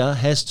media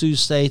has to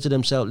say to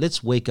themselves,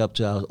 let's wake up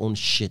to our own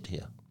shit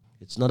here.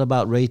 It's not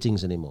about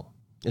ratings anymore.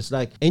 It's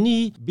like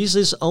any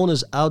business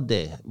owners out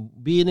there,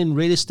 being in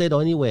real estate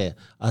or anywhere,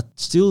 are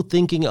still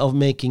thinking of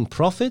making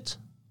profit,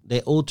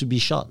 they ought to be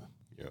shot.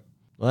 Yep.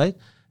 Right?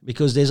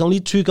 Because there's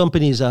only two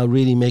companies that are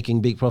really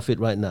making big profit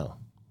right now.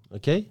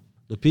 Okay?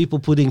 The people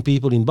putting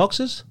people in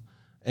boxes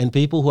and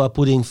people who are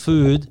putting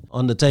food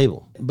on the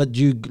table. But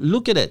you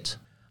look at it.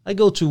 I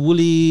go to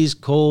Woolies,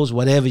 Coles,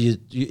 whatever, you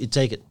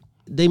take it.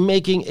 They're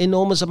making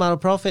enormous amount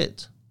of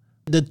profit.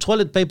 The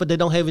toilet paper they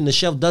don't have in the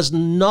shelf does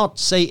not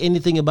say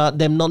anything about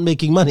them not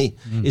making money.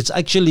 It's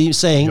actually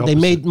saying they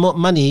made more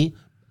money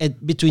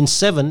at between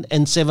 7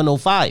 and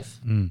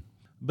 7:05.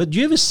 But do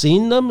you ever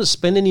seen them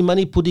spend any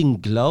money putting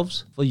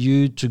gloves for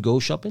you to go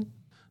shopping?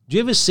 Do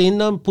you ever seen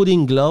them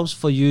putting gloves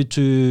for you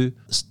to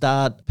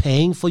start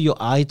paying for your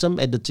item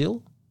at the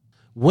till?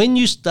 When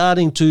you're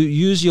starting to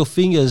use your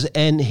fingers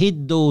and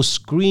hit those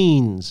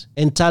screens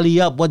and tally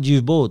up what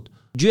you've bought,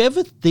 do you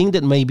ever think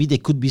that maybe there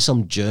could be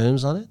some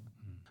germs on it?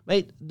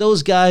 Mate,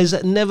 those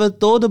guys never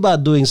thought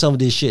about doing some of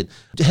this shit.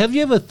 Have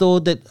you ever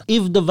thought that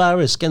if the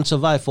virus can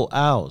survive for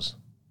hours,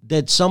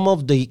 that some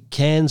of the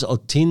cans or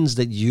tins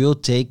that you're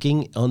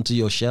taking onto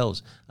your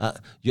shelves,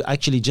 you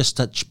actually just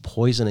touch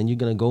poison and you're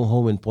going to go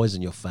home and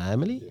poison your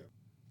family? Yeah.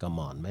 Come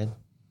on, man.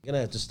 You're going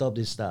to have to stop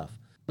this stuff.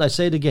 I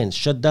say it again,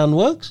 shutdown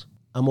works,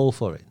 I'm all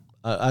for it.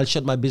 I'll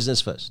shut my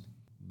business first.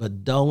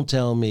 But don't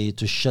tell me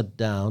to shut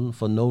down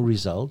for no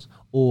results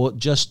or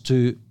just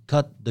to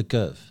cut the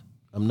curve.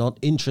 I'm not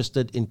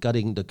interested in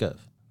cutting the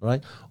curve,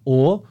 right?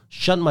 Or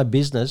shut my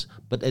business,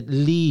 but at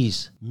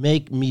least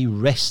make me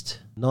rest,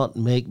 not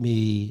make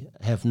me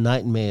have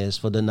nightmares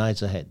for the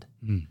nights ahead.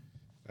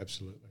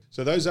 Absolutely.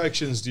 So those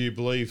actions, do you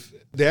believe,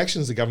 the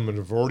actions the government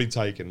have already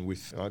taken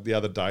with, the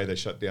other day they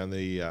shut down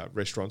the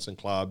restaurants and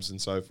clubs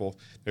and so forth.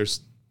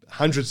 There's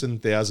hundreds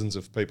and thousands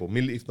of people,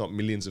 if not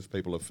millions of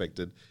people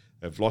affected.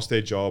 They've lost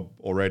their job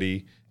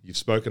already. You've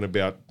spoken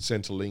about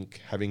Centrelink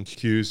having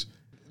queues.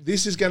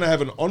 This is going to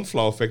have an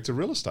on-flow effect to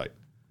real estate.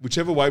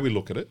 Whichever way we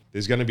look at it,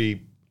 there's going to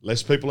be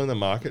less people in the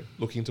market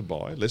looking to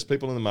buy, less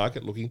people in the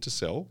market looking to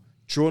sell.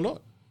 True or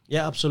not?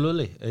 Yeah,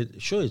 absolutely.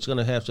 Sure, it's going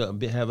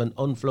to have an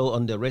on-flow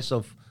on the rest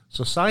of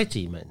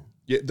society, man.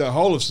 Yeah, the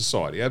whole of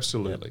society,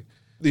 absolutely. Yep.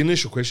 The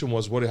initial question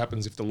was, what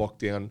happens if the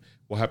lockdown,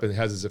 what happens,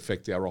 how does it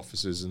affect our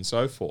offices and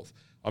so forth?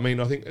 I mean,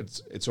 I think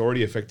it's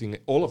already affecting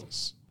all of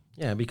us.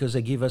 Yeah, because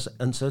they give us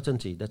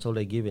uncertainty. That's all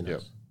they're giving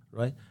us.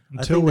 Right?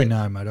 Until we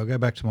know, mate, I'll go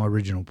back to my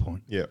original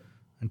point. Yeah.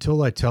 Until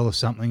they tell us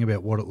something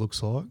about what it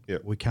looks like,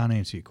 we can't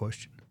answer your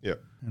question. Yeah.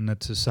 And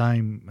that's the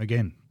same,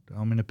 again,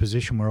 I'm in a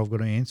position where I've got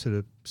to answer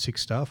to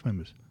 6 staff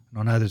members. And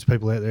I know there's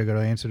people out there who've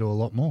got to answer to a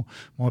lot more.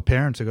 My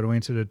parents have got to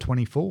answer to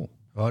 24,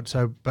 right?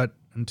 So, but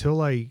until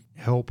they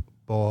help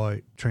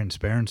by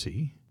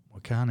transparency, I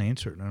can't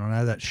answer it. And I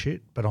know that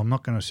shit, but I'm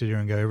not going to sit here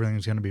and go,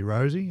 everything's going to be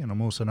rosy. And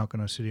I'm also not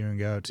going to sit here and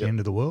go, it's the end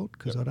of the world,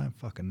 because I don't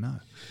fucking know.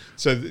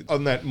 So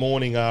on that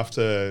morning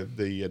after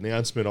the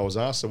announcement, I was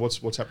asked, so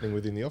what's happening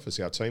within the office?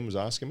 Our team was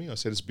asking me. I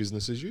said, it's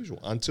business as usual.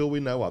 Until we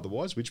know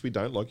otherwise, which we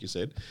don't, like you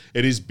said,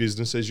 it is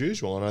business as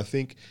usual. And I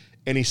think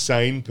any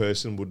sane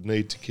person would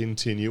need to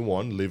continue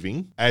on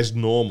living as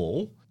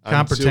normal.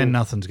 Can't pretend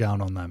nothing's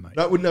going on though, mate.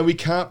 No, we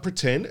can't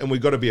pretend, and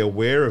we've got to be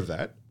aware of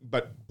that.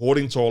 But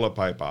hoarding toilet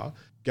paper,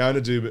 going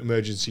to do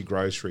emergency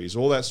groceries,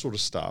 all that sort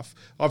of stuff.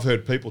 I've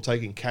heard people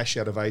taking cash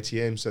out of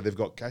ATMs so they've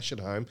got cash at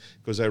home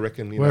because they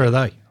reckon... Where are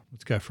they?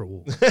 Let's go for a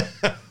walk.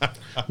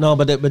 No,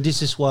 but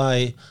this is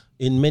why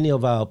in many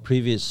of our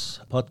previous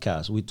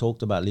podcasts, we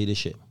talked about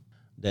leadership,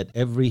 that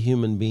every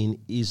human being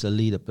is a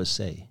leader per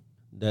se,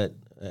 that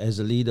as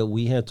a leader,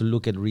 we have to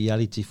look at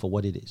reality for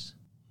what it is,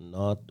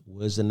 not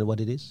worse than what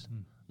it is,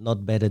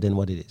 not better than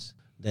what it is.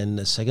 Then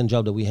the second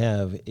job that we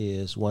have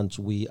is once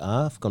we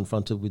are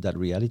confronted with that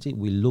reality,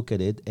 we look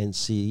at it and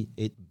see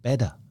it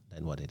better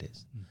than what it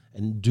is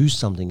and do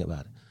something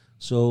about it.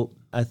 So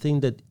I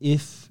think that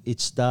if it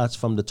starts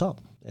from the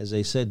top, as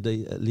I said,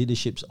 the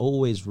leadership's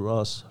always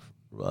rots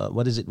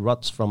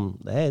from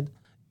the head.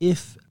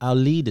 If our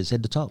leaders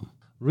at the top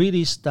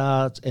really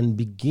starts and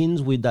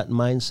begins with that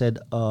mindset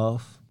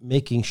of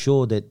making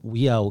sure that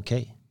we are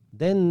okay,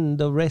 then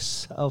the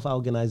rest of our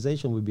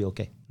organization will be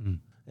okay.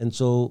 And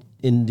so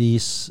in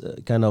this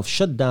kind of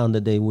shutdown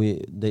that they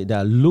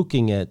are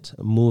looking at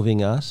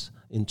moving us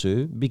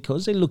into,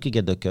 because they're looking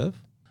at the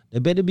curve, they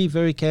better be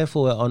very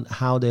careful on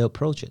how they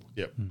approach it.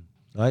 Yep.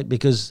 Right?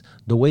 Because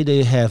the way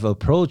they have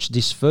approached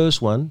this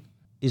first one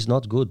is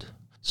not good.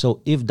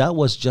 So if that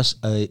was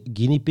just a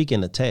guinea pig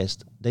and a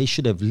test, they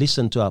should have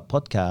listened to our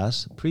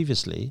podcast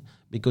previously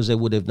because they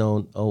would have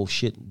known, oh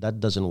shit, that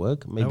doesn't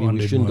work. Maybe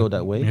we shouldn't go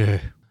that way. Yeah.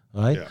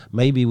 Right? Yeah.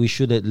 Maybe we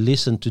should have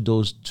listened to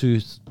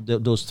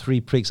those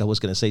three pricks. I was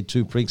going to say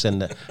 2 pricks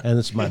and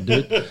it's my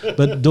dude.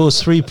 But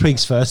those 3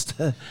 pricks first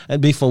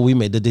and before we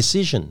made the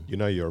decision. You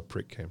know you're a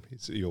prick, Cam.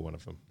 You're one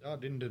of them. I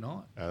didn't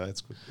deny.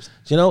 That's good.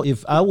 You know,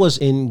 if I was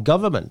in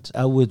government,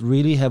 I would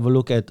really have a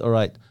look at, all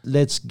right,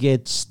 let's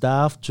get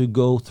staff to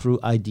go through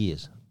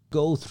ideas.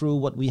 Go through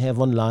what we have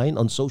online,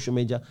 on social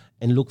media,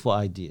 and look for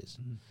ideas.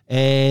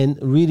 And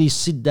really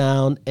sit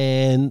down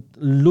and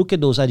look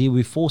at those ideas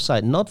with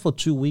foresight, not for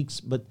 2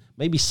 weeks, but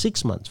maybe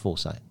 6 months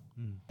foresight.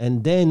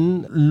 And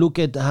then look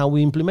at how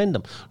we implement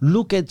them.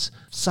 Look at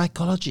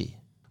psychology.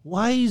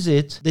 Why is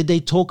it that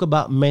they talk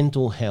about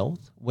mental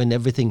health when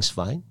everything's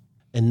fine?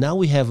 And now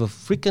we have a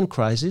freaking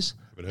crisis.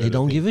 They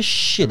don't give a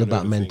shit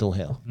about mental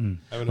health.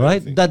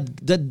 Right?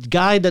 That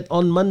guy that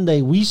on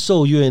Monday we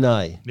saw, you and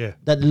I,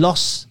 that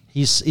lost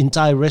his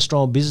entire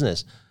restaurant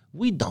business.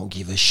 We don't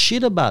give a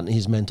shit about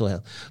his mental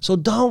health. So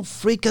don't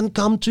freaking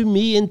come to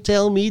me and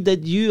tell me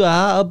that you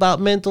are about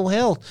mental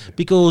health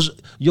because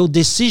your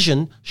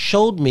decision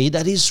showed me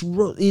that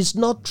it's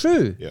not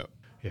true. Yeah.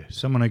 Yeah.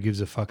 Someone who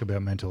gives a fuck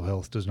about mental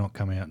health does not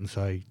come out and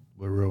say,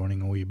 we're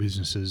ruining all your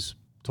businesses,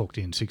 talk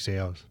to you in 6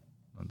 hours.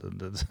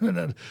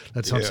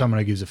 That's not someone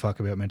who gives a fuck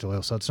about mental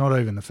health. So it's not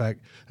even the fact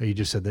that you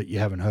just said that you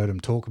haven't heard them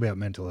talk about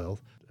mental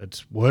health.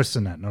 It's worse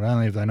than that. Not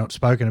only have they not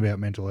spoken about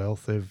mental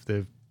health,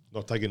 they've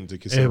not taken into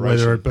consideration.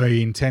 Whether it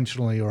be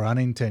intentionally or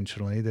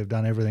unintentionally, they've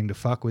done everything to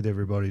fuck with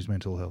everybody's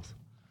mental health.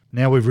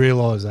 Now we've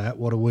realised that,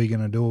 what are we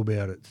going to do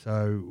about it?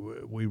 So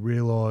we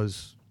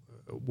realise,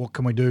 what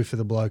can we do for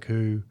the bloke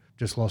who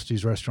just lost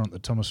his restaurant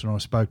that Thomas and I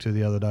spoke to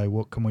the other day?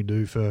 What can we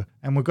do for...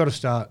 And we've got to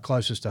start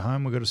closest to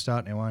home. We've got to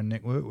start in our own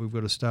network. We've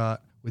got to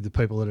start with the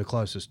people that are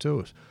closest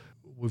to us.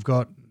 We've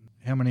got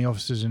how many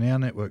offices in our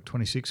network?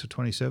 26 or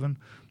 27?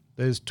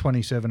 There's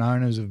 27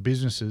 owners of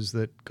businesses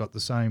that got the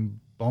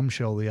same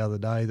bombshell the other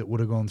day that would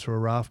have gone through a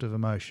raft of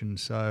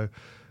emotions. So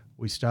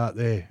we start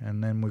there,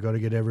 and then we've got to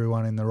get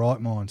everyone in the right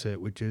mindset,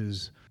 which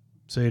is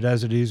see it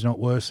as it is, not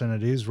worse than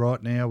it is.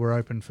 Right now we're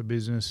open for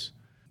business.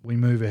 We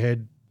move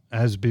ahead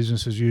as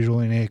business as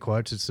usual in air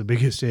quotes. It's the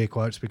biggest air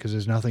quotes because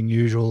there's nothing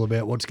usual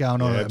about what's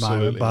going on at the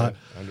moment. But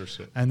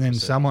and then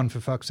someone,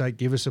 for fuck's sake,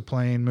 give us a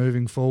plan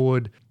moving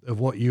forward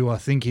of what you are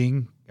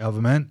thinking,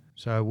 government,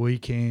 so we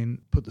can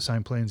put the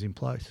same plans in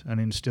place and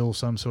instill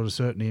some sort of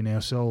certainty in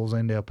ourselves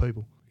and our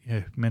people.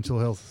 Yeah, mental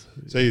health.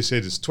 So you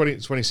said it's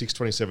 26,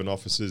 27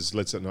 offices.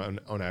 Let's say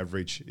on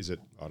average, is it,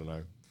 I don't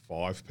know,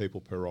 5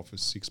 people per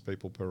office, 6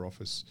 people per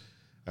office?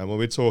 And when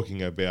we're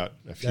talking about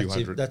a few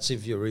hundred... That's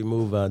if you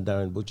remove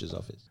Darren Butcher's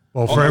office.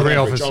 Well, for every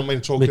average,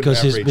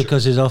 office...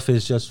 Because his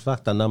office just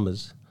fucked the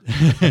numbers.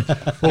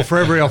 Well, for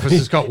every office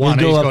it's got one.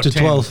 He's got up to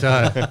 10, 12.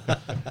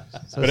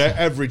 But our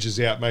average is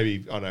out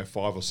maybe, I don't know,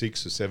 5 or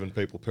 6 or 7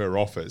 people per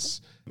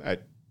office.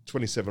 At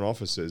 27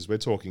 offices, we're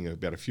talking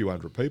about a few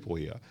hundred people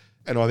here.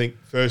 And I think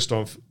first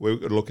off,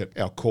 we've got to look at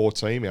our core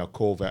team,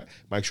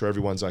 make sure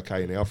everyone's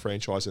okay in our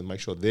franchise and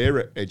make sure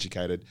they're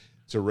educated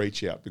to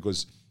reach out,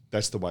 because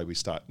that's the way we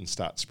start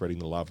spreading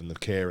the love and the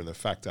care and the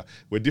factor.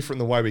 We're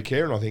different in the way we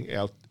care, and I think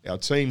our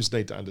teams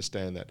need to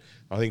understand that.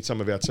 I think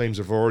some of our teams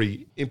have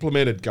already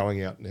implemented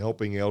going out and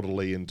helping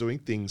elderly and doing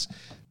things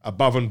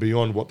above and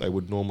beyond what they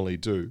would normally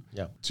do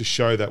to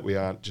show that we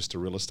aren't just a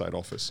real estate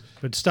office.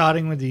 But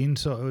starting with the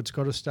inside, it's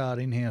got to start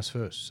in-house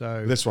first.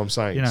 So that's what I'm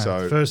saying. You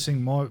know, first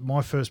thing,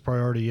 my first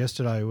priority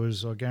yesterday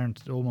was I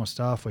guarantee all my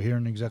staff were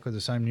hearing exactly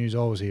the same news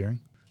I was hearing.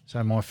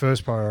 So my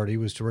first priority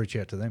was to reach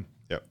out to them.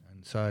 Yep.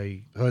 And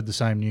say, heard the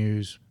same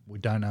news. We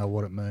don't know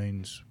what it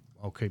means.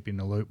 I'll keep you in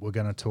the loop. We're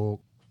going to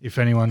talk. If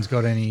anyone's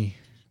got any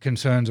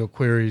concerns or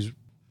queries,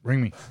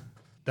 ring me.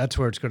 That's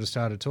where it's got to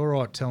start. It's all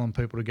right telling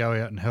people to go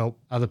out and help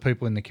other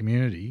people in the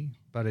community,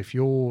 but if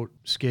you're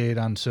scared,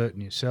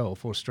 uncertain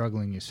yourself or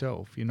struggling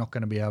yourself, you're not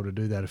going to be able to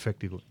do that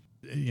effectively.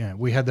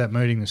 We had that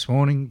meeting this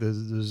morning, the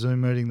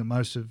Zoom meeting that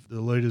most of the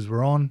leaders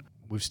were on.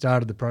 We've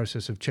started the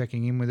process of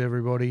checking in with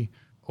everybody.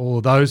 All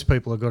of those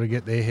people have got to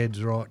get their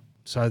heads right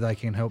so they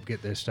can help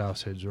get their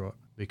staff's heads right,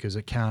 because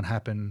it can't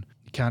happen.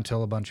 You can't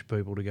tell a bunch of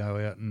people to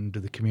go out into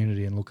the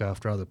community and look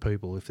after other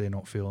people if they're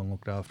not feeling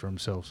looked after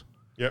themselves.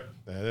 Yep,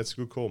 that's a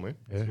good call, man.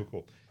 That's a good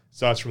call.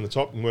 Starts from the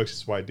top and works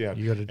its way down.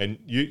 And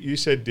you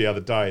said the other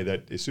day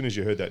that as soon as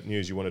you heard that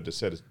news, you wanted to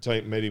set a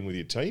team meeting with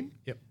your team.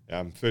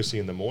 Yep. First thing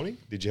in the morning.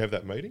 Did you have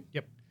that meeting?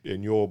 Yep.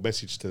 And your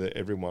message to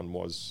everyone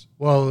was?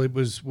 Well,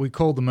 we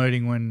called the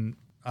meeting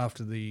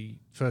after the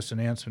first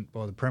announcement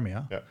by the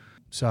Premier. Yep.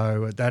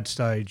 So at that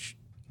stage,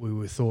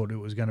 we thought it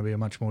was going to be a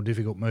much more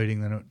difficult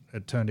meeting than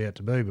it turned out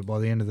to be. But by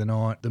the end of the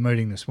night, the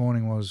meeting this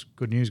morning was,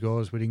 good news,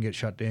 guys, we didn't get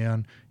shut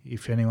down.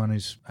 If anyone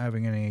is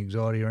having any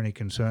anxiety or any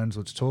concerns,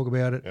 let's talk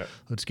about it. Yep.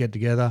 Let's get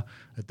together.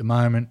 At the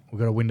moment, we've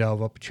got a window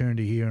of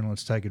opportunity here, and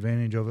let's take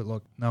advantage of it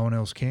like no one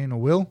else can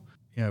or will.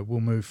 We'll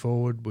move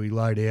forward. We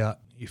laid out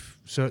if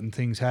certain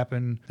things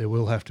happen, there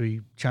will have to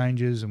be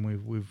changes, and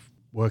we've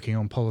working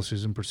on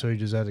policies and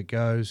procedures as it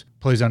goes.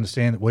 Please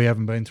understand that we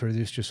haven't been through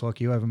this just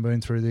like you haven't been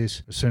through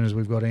this. As soon as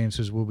we've got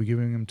answers, we'll be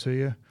giving them to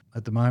you.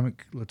 At the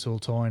moment, let's all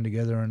tie in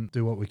together and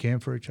do what we can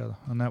for each other.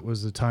 And that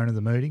was the tone of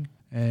the meeting.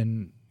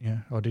 And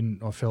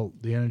I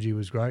felt the energy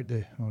was great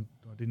there.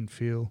 I didn't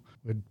feel,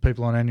 we had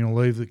people on annual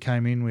leave that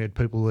came in. We had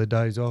people their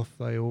days off.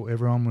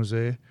 Everyone was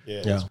there.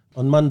 Yeah.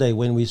 On Monday,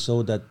 when we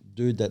saw that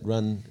dude that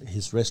ran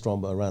his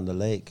restaurant around the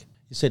lake,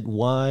 he said,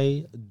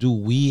 why do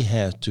we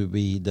have to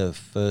be the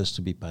first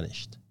to be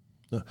punished?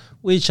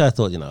 Which I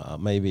thought,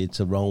 maybe it's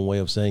a wrong way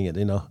of saying it.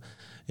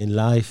 In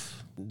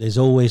life, there's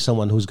always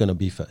someone who's going to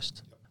be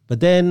first. But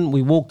then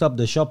we walked up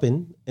the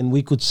shopping and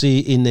we could see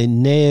in a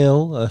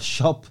nail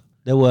shop,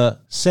 there were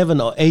 7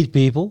 or 8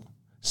 people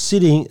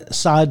sitting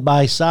side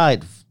by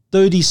side,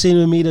 30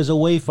 centimeters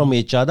away from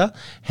each other,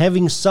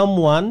 having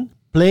someone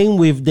playing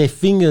with their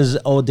fingers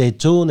or their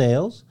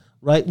toenails,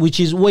 right, which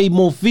is way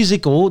more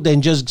physical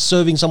than just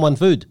serving someone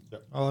food.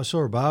 Oh, I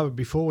saw a barber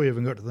before we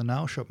even got to the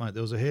nail shop, mate.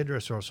 There was a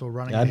hairdresser I saw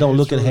running. I don't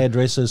look at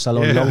hairdressers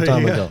salon a long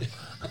time ago.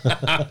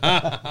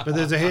 But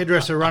there's a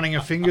hairdresser running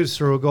her fingers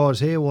through a guy's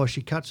hair while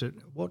she cuts it.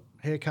 What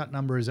haircut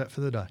number is that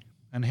for the day?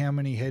 And how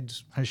many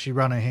heads has she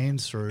run her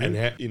hands through? And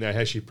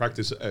has she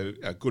practiced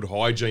a good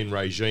hygiene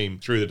regime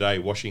through the day,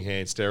 washing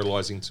hands,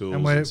 sterilising tools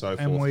and so forth?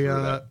 And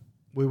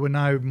we were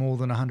no more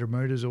than 100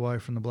 metres away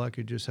from the bloke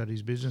who just had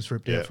his business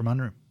ripped out from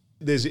under him.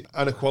 There's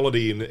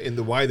inequality in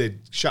the way they're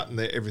shutting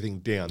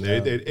everything down.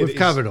 Yeah. We've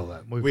covered all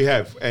that. We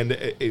have. And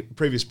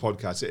previous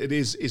podcasts,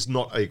 it's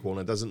not equal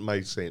and it doesn't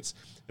make sense.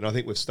 And I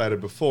think we've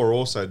stated before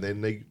also their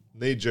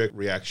knee-jerk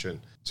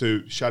reaction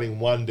to shutting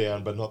one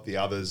down but not the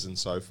others and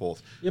so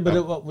forth. Yeah, but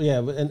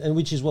and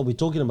which is what we're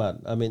talking about.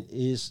 I mean,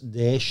 is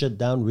their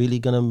shutdown really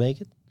going to make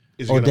it?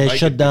 Or their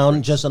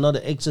shutdown just another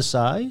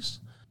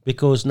exercise?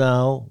 Because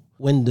now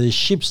when the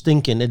ship's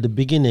thinking at the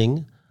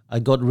beginning, I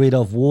got rid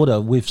of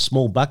water with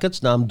small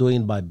buckets. Now I'm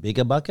doing it by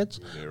bigger buckets.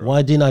 Yeah, right.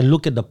 Why didn't I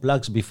look at the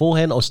plugs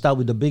beforehand or start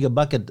with the bigger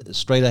bucket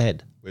straight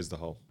ahead? Where's the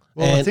hole?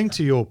 Well, I think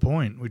to your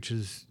point, which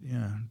is,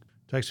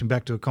 takes me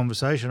back to a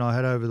conversation I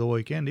had over the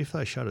weekend. If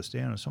they shut us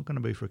down, it's not going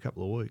to be for a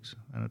couple of weeks,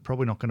 and it's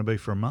probably not going to be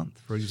for a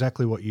month. For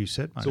exactly what you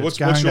said, mate. So what's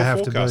your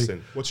forecast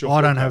then? What's your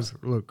forecast?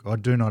 I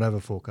do not have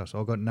a forecast.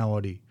 I've got no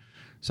idea.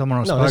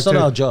 Someone that's not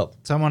our job.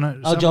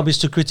 Our job is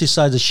to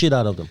criticize the shit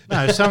out of them.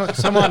 No,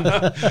 someone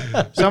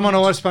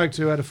I spoke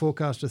to had a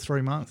forecast of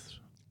 3 months.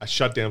 A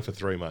shutdown for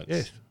 3 months.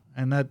 Yes.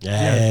 And that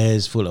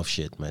it's full of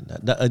shit, man.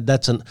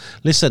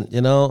 Listen,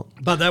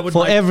 but that would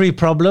for every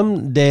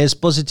problem, there's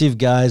positive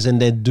guys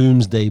and they're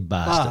doomsday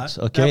bastards.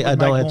 Okay, I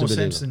don't have to believe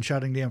sense than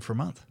shutting down for a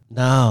month.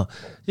 No,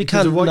 you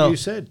because can't. Of what you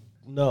said.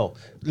 No,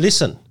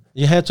 listen,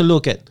 you have to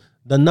look at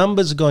the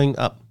numbers going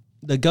up.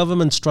 The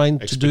government's trying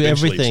to do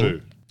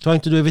everything.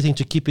 Trying to do everything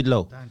to keep it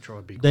low. Don't try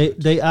to be good.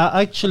 They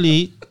are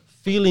actually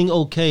feeling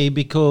okay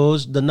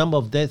because the number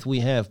of deaths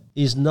we have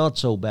is not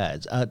so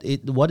bad.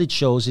 What it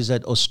shows is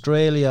that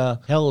Australia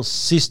health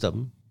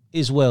system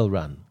is well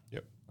run.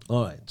 Yep.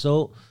 All right.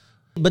 So,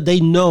 but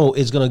they know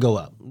it's going to go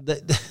up.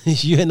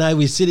 You and I,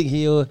 we're sitting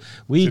here,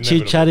 we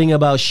chit-chatting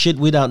about shit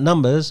without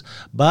numbers,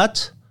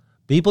 but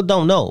people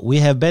don't know. We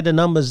have better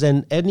numbers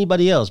than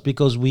anybody else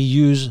because we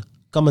use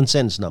common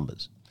sense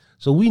numbers.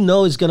 So we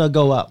know it's going to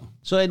go up.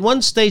 So at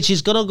one stage,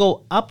 it's going to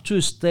go up to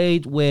a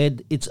state where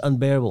it's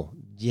unbearable.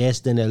 Yes,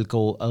 then they'll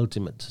go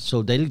ultimate.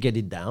 So they'll get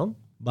it down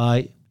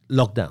by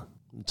lockdown.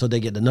 So they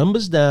get the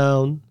numbers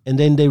down, and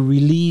then they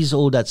release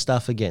all that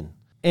stuff again.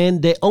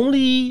 And their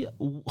only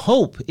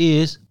hope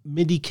is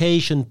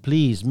medication,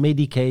 please,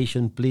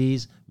 medication,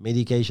 please,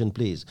 medication,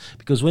 please.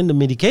 Because when the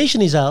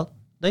medication is out,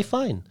 they're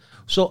fine.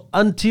 So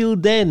until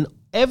then,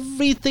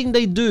 everything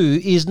they do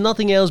is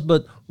nothing else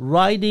but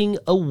riding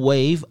a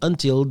wave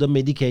until the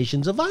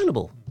medication's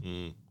available.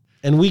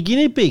 And we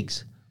guinea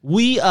pigs.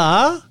 We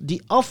are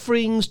the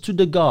offerings to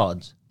the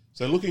gods.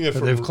 So looking at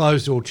But they've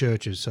closed all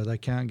churches, so they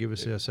can't give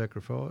us our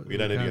sacrifice. we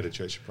don't need to go to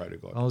church to pray to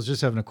God. I was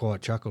just having a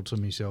quiet chuckle to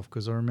myself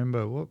because I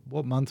remember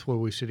what month were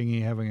we sitting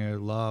here having a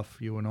laugh,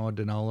 you and I,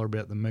 Danola,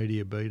 about the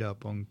media beat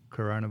up on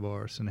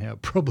coronavirus and how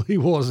it probably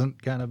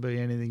wasn't going to be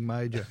anything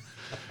major.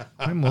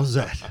 When was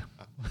that?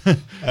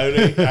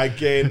 Only,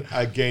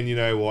 again, you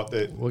know what?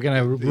 We're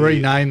going to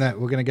rename that.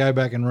 We're going to go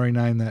back and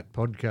rename that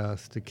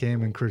podcast to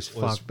Cam and Chris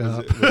fucked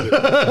up.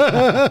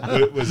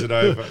 Was it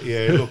over?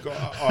 Yeah, look,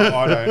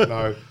 I don't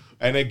know.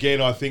 And again,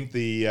 I think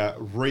the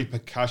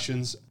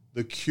repercussions,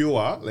 the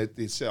cure,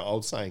 it's an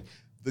old saying,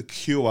 the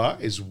cure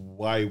is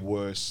way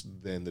worse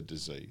than the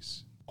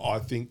disease. I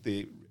think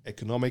the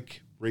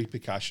economic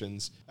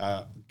repercussions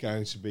are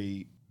going to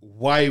be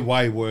way,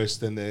 way worse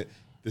than the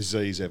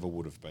disease ever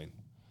would have been.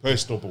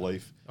 Personal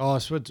belief. Oh, I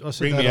said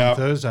Ring that me on up.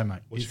 Thursday,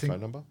 mate. What's You your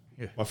phone number?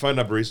 Yeah. My phone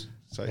number is...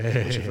 what's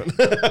your phone?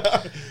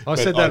 I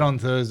said that on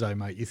Thursday,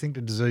 mate. You think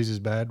the disease is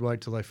bad?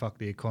 Wait till they fuck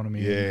the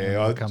economy and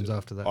what comes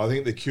after that. I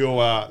think the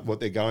cure,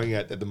 what they're going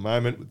at the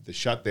moment with the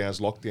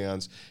shutdowns,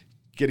 lockdowns,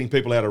 getting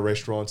people out of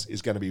restaurants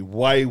is going to be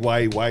way,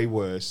 way, way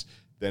worse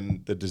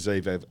than the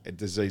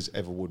disease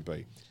ever would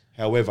be.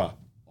 However,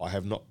 I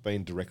have not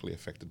been directly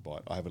affected by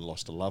it. I haven't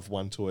lost a loved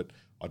one to it.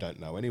 I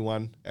don't know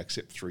anyone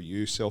except through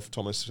yourself,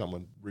 Thomas,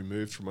 someone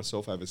removed from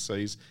myself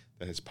overseas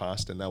that has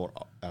passed, and they were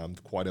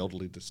quite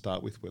elderly to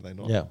start with, were they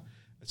not? Yeah.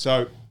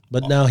 So,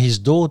 But now his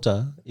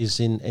daughter is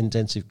in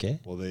intensive care.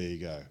 well, there you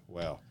go.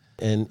 Wow.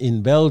 And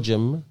in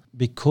Belgium,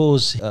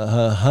 because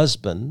her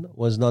husband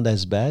was not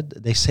as bad,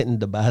 they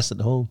sent the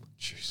bastard home.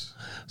 Jeez.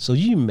 So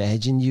you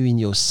imagine you in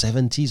your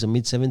 70s or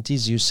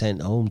mid-70s, you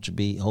sent home to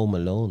be home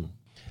alone.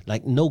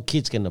 Like no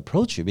kids can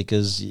approach you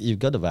because you've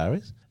got the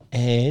virus.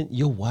 And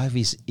your wife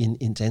is in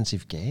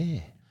intensive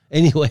care.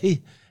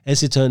 Anyway,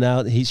 as it turned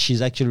out,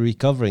 she's actually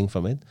recovering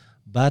from it.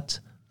 But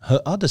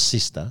her other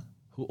sister,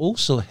 who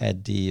also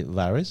had the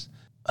virus,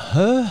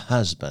 her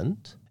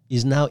husband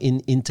is now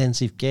in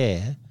intensive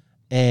care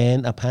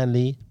and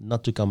apparently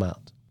not to come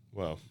out.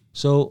 Wow.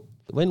 So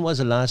when was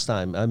the last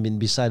time, I mean,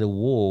 beside a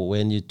war,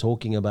 when you're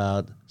talking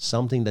about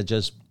something that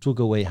just took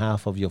away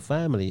half of your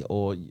family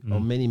or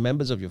many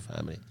members of your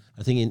family?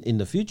 I think in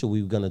the future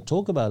we're going to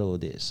talk about all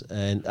this.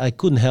 And I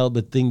couldn't help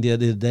but think the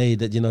other day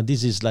that,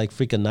 this is like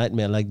freaking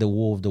nightmare, like the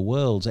War of the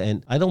Worlds.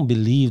 And I don't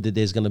believe that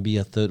there's going to be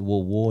a third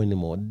world war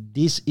anymore.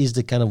 This is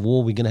the kind of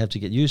war we're going to have to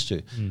get used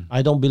to.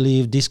 I don't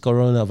believe this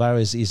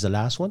coronavirus is the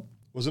last one.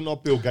 Was it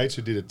not Bill Gates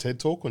who did a TED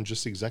Talk on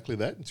just exactly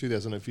that in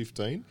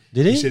 2015?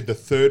 Did he? He said the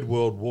third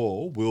world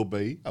war will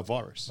be a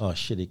virus. Oh,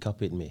 shit, he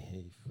copied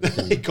me.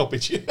 He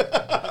copied you.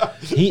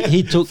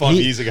 He took 5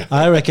 years ago.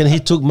 I reckon he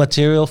took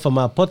material from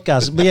our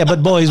podcast. But yeah,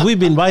 but boys, we've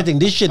been writing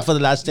this shit for the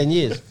last 10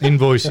 years.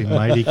 Invoice him,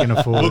 mate. He can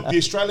afford Look, it. the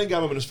Australian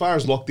government, as far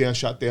as lockdown,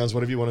 shutdowns,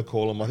 whatever you want to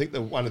call them, I think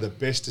that one of the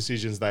best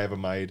decisions they ever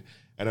made,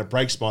 and it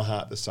breaks my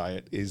heart to say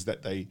it, is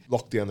that they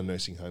locked down the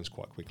nursing homes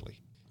quite quickly.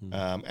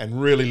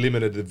 And really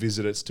limited the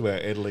visitors to our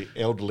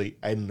elderly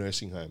and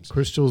nursing homes.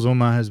 Crystal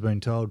Zuma has been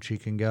told she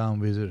can go and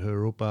visit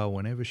her upa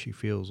whenever she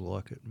feels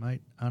like it,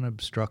 mate.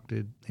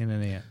 Unobstructed, in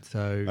and out.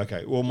 So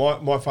Okay, well,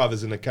 my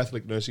father's in a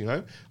Catholic nursing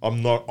home.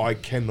 I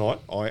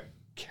cannot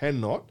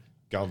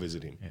go and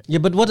visit him. Yeah,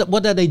 but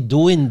what are they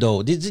doing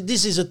though?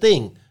 This is a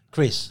thing,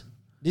 Chris.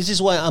 This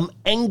is why I'm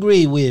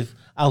angry with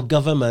our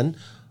government,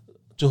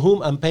 to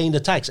whom I'm paying the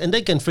tax. And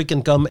they can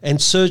freaking come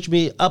and search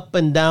me up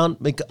and down.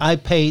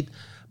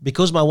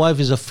 Because my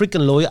wife is a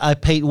freaking lawyer, I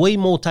paid way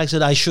more tax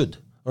than I should.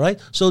 All right?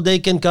 So they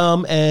can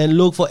come and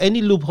look for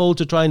any loophole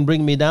to try and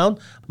bring me down.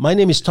 My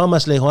name is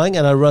Thomas Le Huang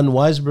and I run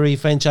Wiseberry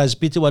Franchise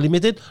Pty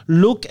Limited.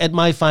 Look at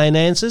my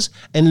finances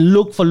and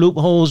look for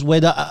loopholes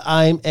whether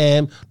I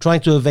am trying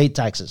to evade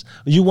taxes.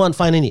 You won't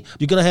find any.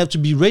 You're going to have to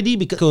be ready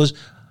because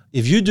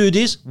if you do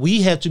this,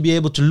 we have to be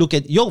able to look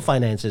at your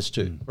finances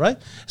too, right?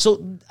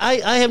 So I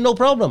have no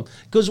problem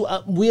because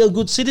we are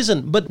good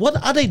citizens. But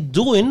what are they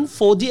doing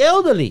for the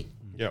elderly?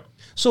 Yeah.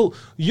 So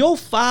your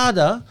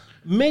father,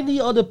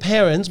 many other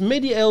parents,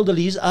 many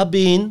elderlies are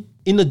being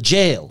in a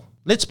jail.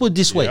 Let's put it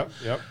this way.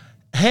 Yep.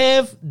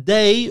 Have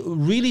they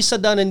really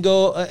sat down and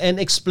go and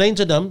explain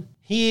to them,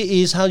 here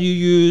is how you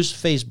use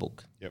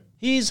Facebook. Yep.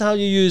 Here's how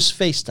you use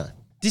FaceTime.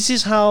 This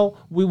is how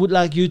we would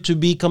like you to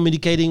be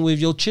communicating with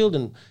your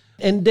children.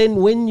 And then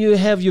when you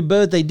have your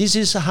birthday, this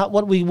is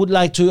what we would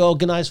like to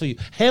organize for you.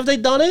 Have they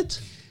done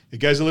it? It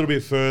goes a little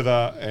bit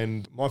further,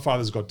 and my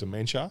father's got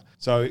dementia.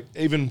 So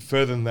even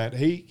further than that,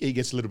 he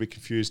gets a little bit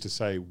confused to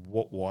say,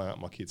 why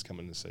aren't my kids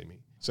coming to see me?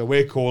 So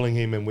we're calling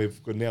him, and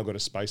we've now got to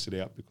space it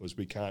out because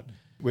we can't.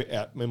 We're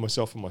out. Me,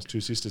 myself, and my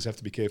two sisters have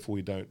to be careful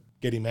we don't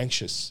get him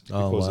anxious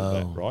because of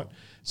that, right?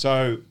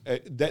 So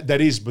that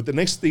is. But the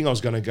next thing I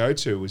was going to go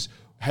to was,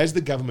 has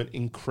the government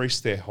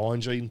increased their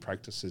hygiene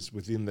practices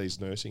within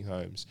these nursing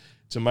homes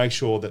to make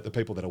sure that the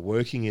people that are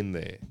working in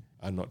there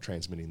are not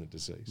transmitting the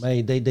disease?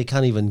 Mate, they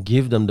can't even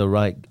give them the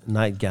right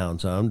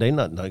nightgowns. They're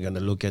not going to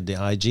look at the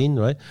hygiene,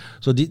 right?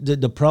 So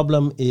the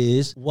problem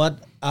is, what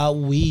are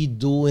we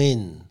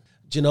doing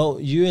You know,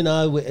 you and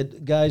I,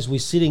 guys, we're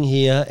sitting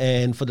here,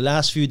 and for the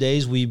last few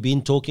days, we've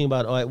been talking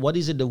about, all right, what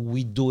is it that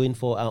we're doing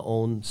for our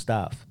own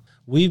staff?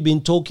 We've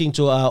been talking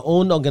to our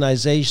own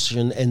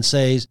organization and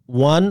says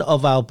one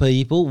of our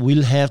people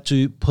will have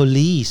to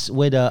police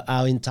whether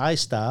our entire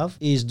staff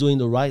is doing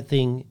the right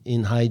thing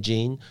in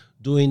hygiene,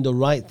 doing the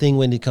right thing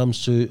when it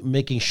comes to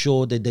making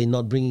sure that they're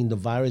not bringing the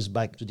virus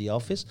back to the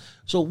office.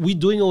 So we're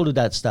doing all of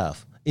that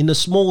stuff in a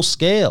small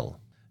scale.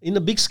 In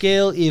a big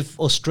scale, if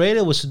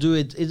Australia was to do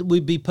it, it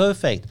would be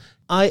perfect.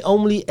 I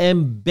only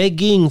am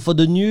begging for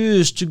the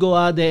news to go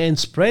out there and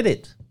spread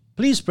it.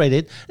 Please spread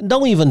it. And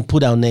don't even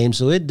put our names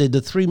to it.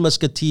 The three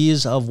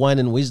musketeers of wine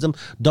and wisdom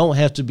don't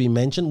have to be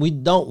mentioned. We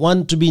don't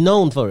want to be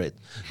known for it.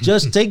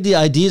 Just take the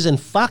ideas and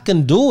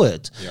fucking do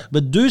it. Yeah.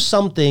 But do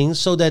something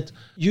so that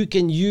you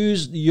can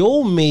use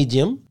your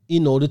medium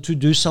in order to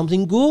do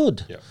something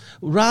good. Yeah.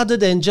 Rather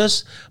than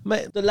just,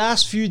 the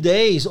last few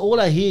days, all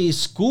I hear is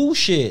school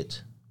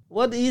shit.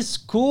 What is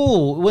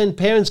school when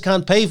parents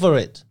can't pay for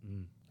it?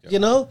 You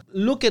know,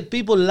 look at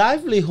people's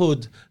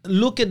livelihood.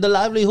 Look at the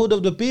livelihood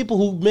of the people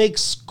who make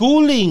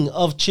schooling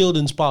of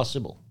children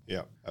possible.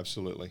 Yeah,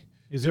 absolutely.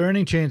 Is there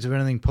any chance of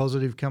anything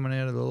positive coming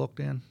out of the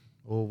lockdown?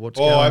 Or what's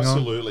going on? Oh,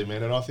 absolutely,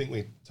 man. And I think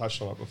we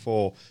touched on it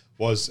before,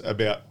 was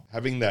about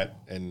having that,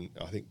 and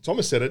I think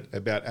Thomas said it,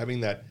 about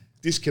having that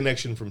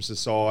disconnection from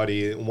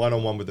society,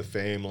 one-on-one with the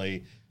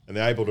family, and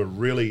they're able to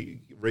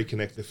really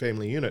reconnect the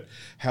family unit.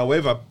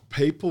 However,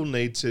 people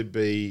need to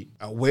be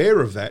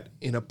aware of that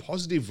in a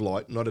positive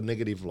light, not a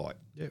negative light.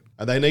 Yep.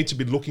 And they need to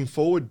be looking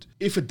forward.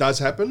 If it does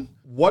happen,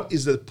 what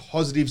is the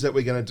positives that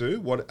we're going to do?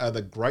 What are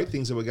the great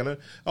things that we're going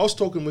to... I was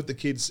talking with the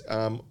kids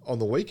on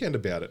the weekend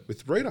about it,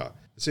 with Rita. I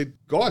said,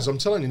 guys, I'm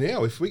telling you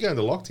now, if we go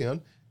into lockdown,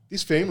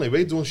 this family,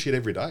 we're doing shit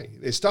every day.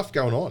 There's stuff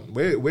going on.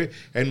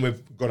 And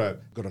we've got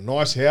a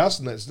nice house,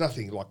 and there's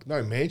nothing like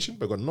no mansion.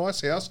 We've got a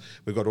nice house.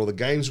 We've got all the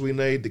games we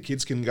need. The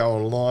kids can go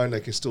online. They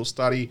can still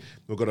study.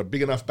 We've got a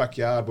big enough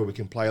backyard where we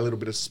can play a little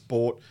bit of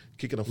sport,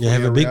 kicking a footy around.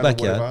 You have a big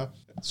backyard.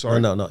 Sorry.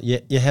 No.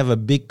 You have a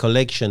big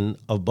collection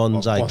of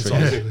bonsai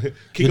trees.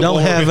 You don't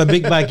have a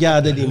big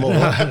backyard anymore.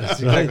 That's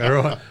exactly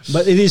right.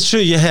 But it is true.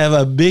 You have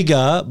a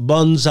bigger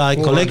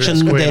bonsai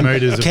collection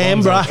than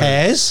Canberra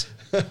has.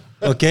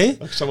 Okay,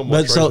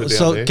 but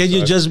so can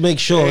you just make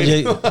sure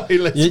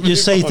you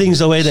say things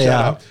the way they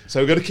are? Up.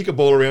 So we've got to kick a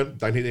ball around.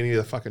 Don't hit any of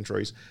the fucking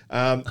trees.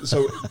 But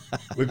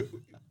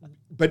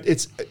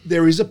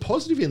there is a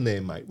positive in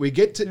there, mate. We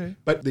get to, yeah.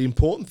 But the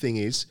important thing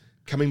is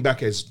coming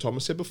back, as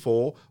Thomas said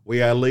before,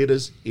 we are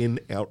leaders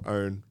in our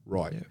own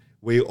right. Yeah.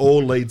 We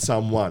all lead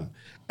someone,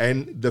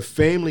 and the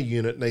family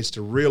unit needs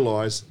to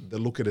realise they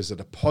look at it as a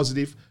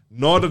positive,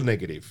 not a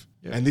negative.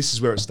 Yeah. And this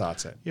is where it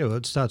starts at. Yeah, well,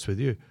 it starts with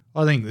you.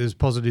 I think there's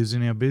positives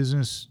in our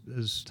business,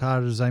 as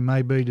hard as they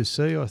may be to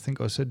see. I think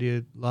I said to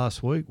you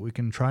last week, we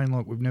can train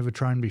like we've never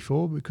trained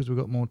before because we've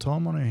got more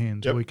time on our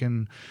hands. Yep. We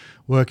can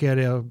work out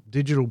our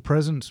digital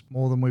presence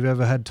more than we've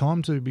ever had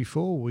time to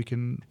before.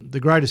 The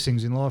greatest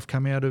things in life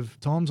come out of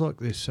times like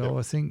this. So yep.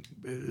 I think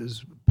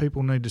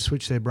people need to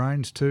switch their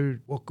brains to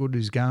what good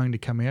is going to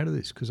come out of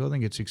this, because I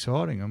think it's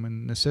exciting. I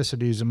mean,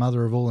 necessity is the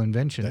mother of all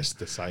invention. That's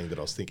the saying that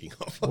I was thinking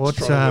of.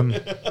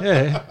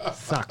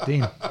 Sucked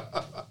in.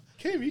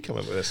 Cam, you come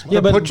up with this. Yeah,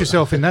 but put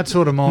yourself in that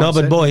sort of mindset. No,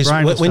 but boys,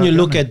 when you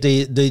look at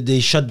the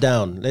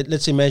shutdown,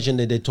 let's imagine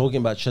that they're talking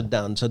about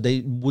shutdown. So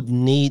they would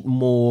need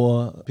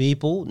more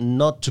people,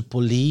 not to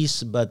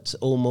police, but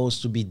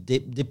almost to be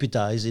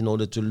deputized in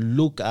order to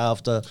look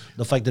after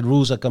the fact that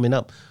rules are coming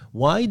up.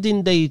 Why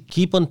didn't they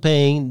keep on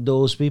paying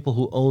those people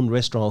who own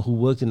restaurant, who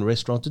worked in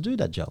restaurant, to do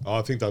that job? Oh,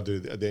 I think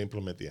they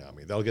implement the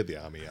army. They'll get the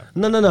army out.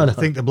 No. I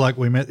think the bloke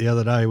we met the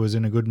other day was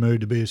in a good mood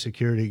to be a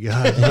security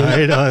guard.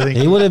 I think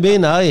he would have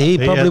been. He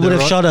probably would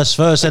have shot us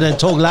first and then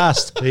talk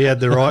last. He had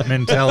the right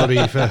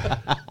mentality for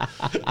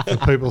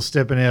people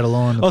stepping out of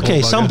line.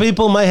 Okay, some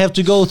people might have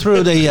to go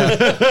through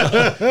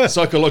the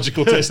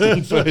psychological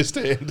testing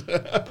firsthand.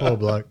 Poor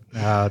bloke.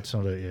 No,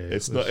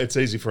 it's not. It's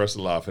easy for us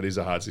to laugh. It is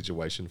a hard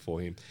situation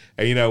for him.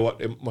 And you know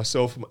what?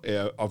 Myself,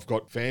 I've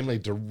got family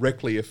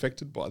directly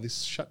affected by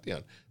this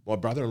shutdown. My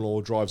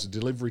brother-in-law drives a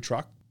delivery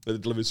truck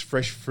that delivers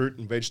fresh fruit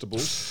and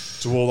vegetables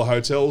to all the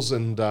hotels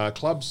and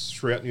clubs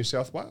throughout New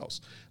South Wales.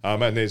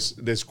 And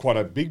there's quite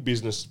a big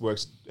business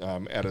works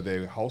out of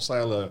their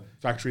wholesaler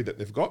factory that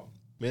they've got.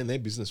 Man, their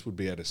business would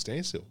be at a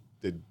standstill.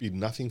 There'd be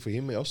nothing for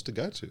him else to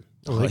go to.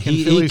 Well,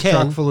 he can fill his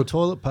truck full of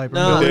toilet paper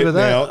and deliver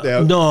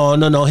that.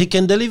 No. He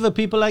can deliver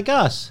people like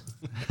us.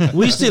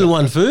 We still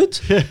want food.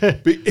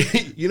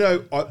 But, you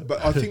know,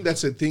 I think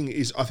that's the thing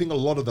is I think a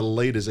lot of the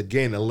leaders,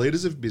 again, the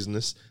leaders of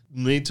business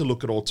need to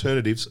look at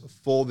alternatives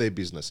for their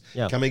business.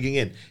 Yeah. Coming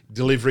again,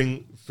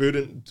 delivering food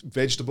and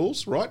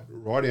vegetables, right?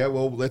 Rightio,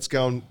 well, let's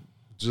go and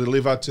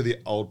deliver to the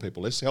old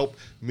people. Let's help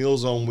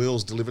Meals on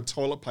Wheels deliver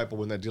toilet paper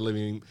when they're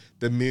delivering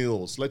the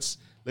meals. Let's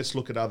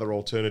look at other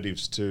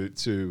alternatives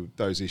to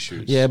those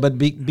issues. Yeah, but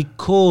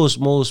because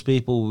most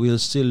people will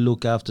still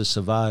look after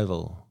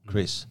survival,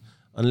 Chris,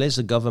 unless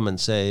the government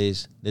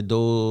says that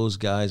those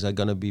guys are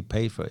going to be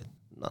paid for it,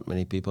 not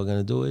many people are going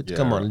to do it. Yeah,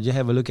 Come on, you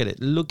have a look at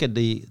it. Look at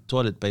the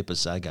toilet paper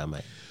saga,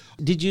 mate.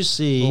 Did you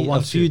see Well, a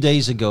once few you-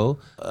 days ago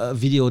a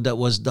video that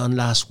was done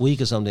last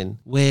week or something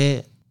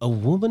where a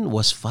woman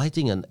was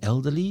fighting an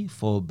elderly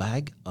for a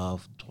bag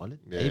of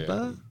toilet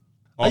paper?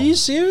 Are you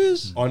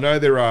serious? I know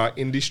there are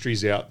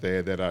industries out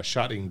there that are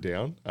shutting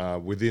down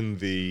within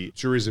the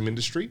tourism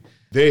industry.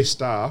 Their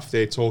staff,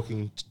 they're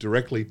talking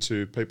directly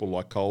to people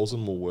like Coles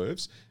and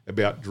Woolworths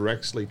about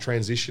directly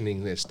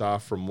transitioning their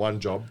staff from one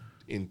job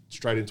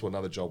straight into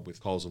another job with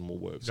Coles and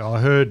Woolworths. So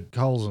I heard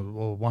Coles,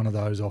 or one of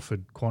those,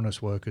 offered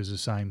Qantas workers the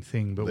same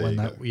thing, but There when you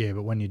that, go.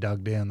 but when you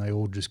dug down, they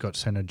all just got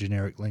sent a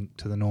generic link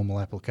to the normal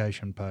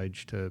application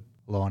page to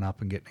line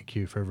up and get in a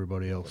queue for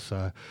everybody else.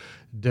 So,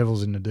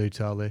 devil's in the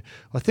detail there.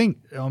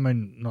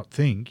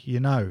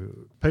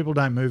 People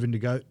don't move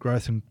into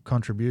growth and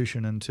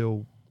contribution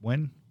until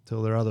when?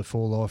 Till their other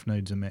 4 life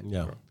needs are met.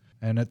 Yeah.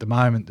 And at the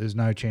moment, there's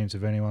no chance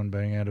of anyone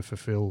being able to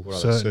fulfil Well,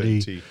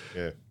 certainty.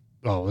 yeah.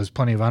 Oh, there's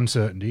plenty of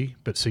uncertainty,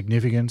 but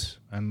significance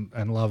and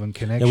love and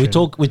connection. Yeah,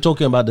 we're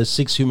talking about the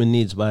 6 human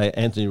needs by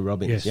Anthony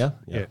Robbins. Yes.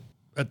 Yeah.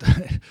 But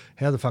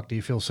how the fuck do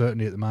you feel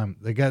certainty at the moment?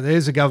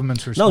 There's a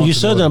government's No, responsibility. you're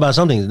certain about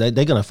something. They're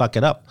going to fuck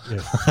it up.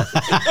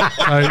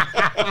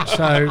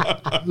 So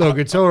look,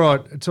 it's all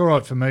right. It's all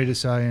right for me to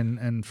say,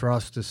 and for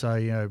us to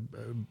say,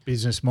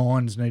 business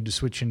minds need to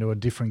switch into a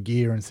different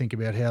gear and think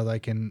about how they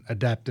can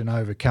adapt and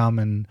overcome.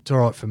 And it's all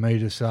right for me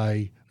to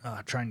say,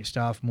 train your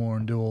staff more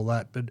and do all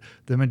that. But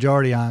the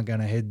majority aren't going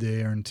to head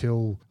there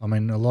until, a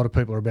lot of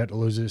people are about to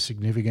lose their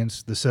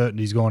significance. The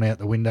certainty's gone out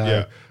the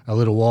window a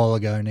little while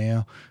ago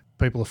now.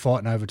 People are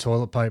fighting over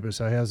toilet paper,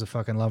 so how's the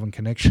fucking love and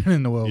connection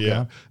in the world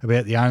going?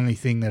 About the only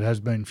thing that has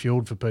been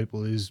fueled for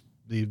people is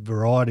the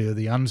variety or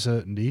the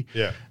uncertainty.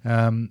 Yeah.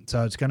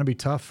 So it's going to be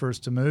tough for us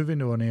to move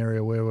into an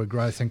area where we're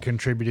growth and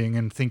contributing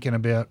and thinking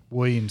about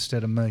we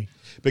instead of me.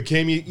 But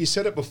Cam, you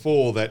said it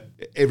before that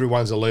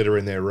everyone's a leader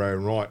in their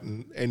own right,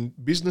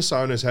 and business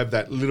owners have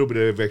that little bit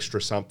of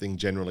extra something,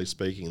 generally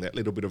speaking, that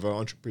little bit of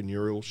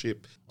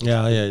entrepreneurship.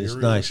 Yeah, it's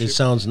nice. It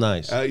sounds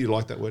nice. You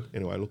like that word?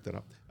 Anyway, look that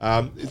up.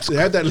 They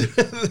have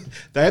that.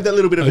 They have that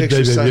little bit of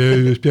extra.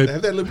 They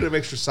have that little bit of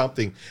extra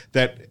something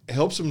that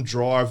helps them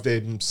drive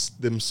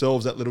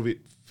themselves that little bit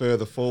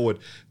further forward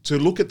to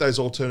look at those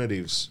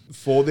alternatives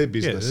for their Yeah,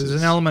 businesses.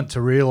 there's an element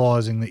to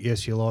realising that,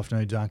 yes, your life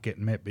needs aren't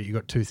getting met, but you've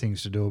got 2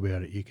 things to do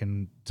about it. You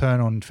can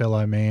turn on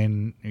fellow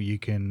man, you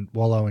can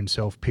wallow in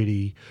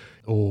self-pity,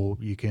 or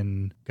you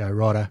can go,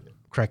 righter,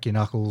 crack your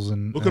knuckles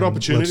and Look at let's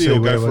opportunity see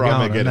or where go we're for going. And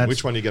Armageddon. that's-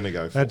 Which one are you going to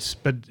go for?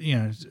 But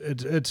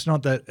it's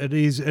not that it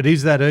is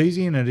that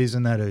easy, and it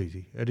isn't that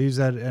easy. It is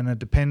that, and it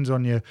depends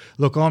on you.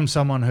 Look, I'm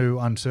someone who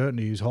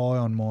uncertainty is high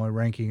on my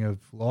ranking of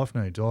life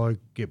needs. I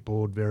get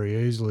bored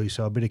very easily,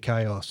 so a bit of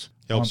chaos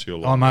Helps you a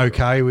lot. I'm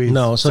okay with.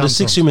 No, so the 6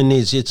 sometimes. human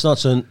needs, it's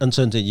not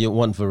uncertainty. You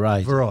want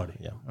variety. Variety.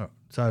 Yeah. All right.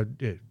 So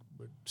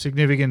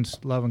significance,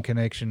 love and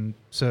connection,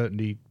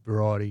 certainty,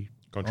 variety,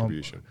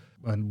 Contribution.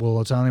 and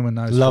it's only when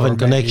those Love four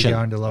and are met connection. you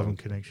go into love and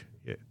connection.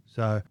 Yeah.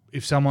 So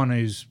if someone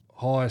who's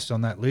highest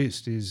on that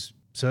list is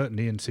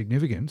certainty and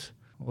significance,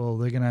 well,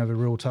 they're going to have a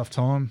real tough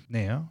time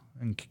now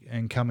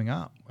and coming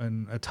up,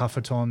 and a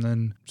tougher time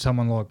than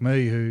someone like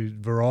me who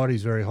variety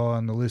is very high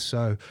on the list.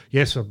 So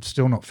yes, I'm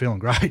still not feeling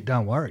great.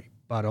 Don't worry,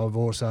 but I've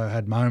also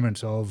had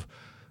moments of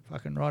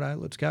fucking righto,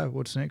 let's go.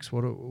 What's next?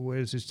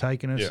 Where's this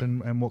taking us, Yeah.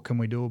 and what can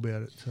we do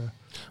about it? So.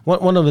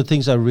 One of the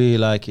things I really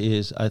like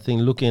is, I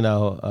think, looking at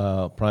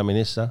our Prime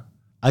Minister,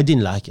 I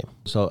didn't like him.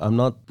 So I'm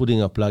not putting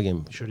a plug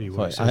in. Should he for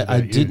would it. have said I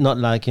about you. did not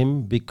like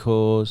him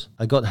because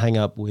I got hung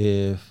up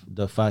with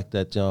the fact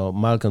that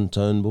Malcolm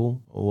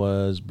Turnbull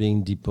was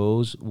being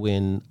deposed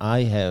when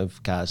I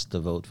have cast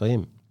the vote for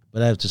him.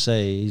 But I have to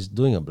say, he's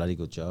doing a bloody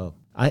good job.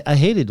 I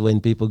hate it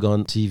when people go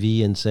on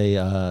TV and say,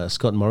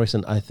 Scott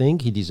Morrison, I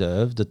think he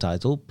deserved the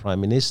title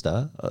Prime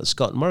Minister,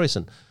 Scott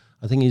Morrison.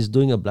 I think he's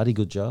doing a bloody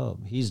good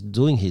job. He's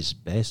doing his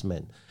best,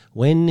 man.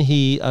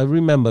 I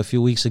remember a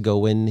few weeks ago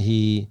when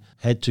he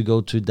had to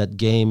go to that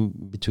game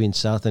between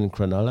South and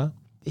Cronulla,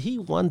 he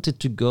wanted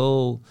to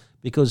go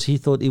because he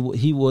thought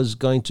he was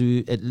going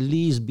to at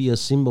least be a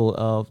symbol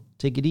of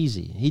take it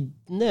easy. He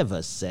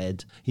never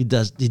said he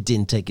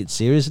didn't take it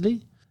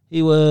seriously.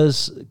 He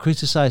was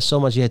criticized so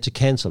much he had to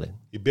cancel it.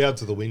 You bowed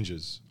to the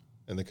whingers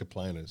and the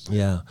complainers.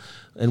 Yeah,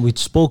 and we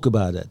spoke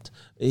about it.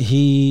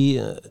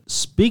 He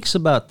speaks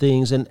about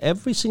things, and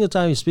every single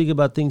time he speaks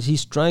about things,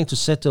 he's trying to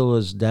settle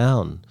us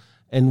down.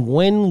 And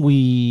when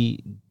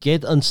we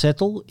get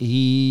unsettled,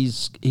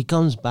 he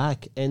comes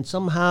back and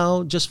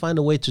somehow just find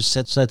a way to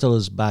settle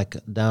us back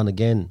down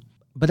again.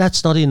 But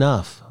that's not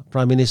enough,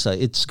 Prime Minister.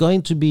 It's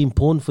going to be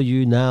important for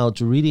you now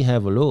to really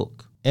have a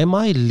look. Am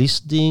I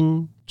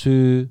listening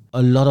to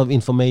a lot of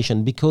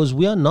information? Because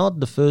we are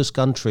not the first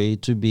country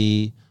to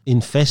be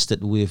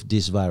infested with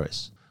this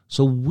virus.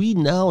 So we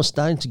now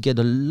starting to get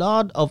a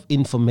lot of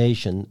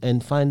information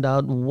and find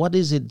out what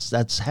is it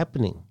that's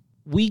happening.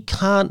 We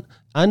can't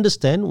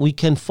understand, we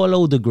can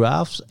follow the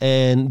graphs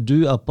and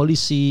do our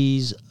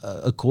policies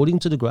according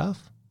to the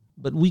graph,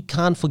 but we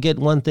can't forget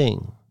one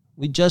thing.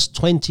 We're just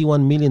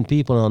 21 million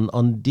people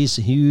on this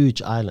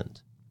huge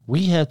island.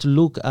 We have to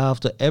look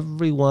after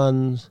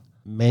everyone's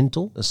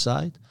mental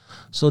aside,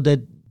 so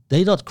that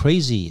they're not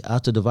crazy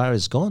after the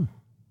virus is gone.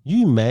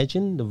 You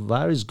imagine the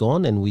virus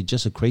gone and we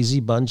just a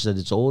crazy bunch that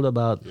it's all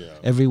about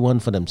everyone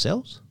for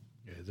themselves?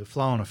 Yeah, the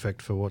flow-on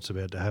effect for what's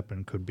about to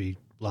happen could be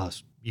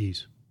last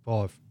years,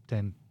 5,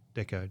 10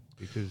 decade,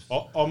 because...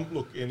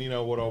 Look, and you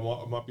know what,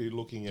 I might be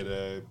looking at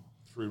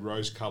through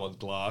rose-coloured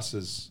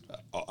glasses,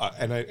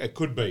 and it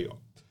could be.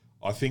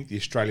 I think the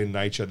Australian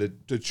nature,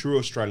 the true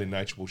Australian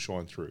nature will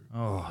shine through.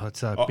 Oh,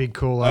 that's a big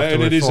call after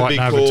and it is a big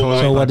call.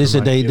 So what is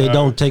it? They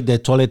don't take their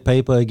toilet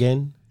paper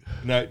again?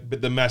 No,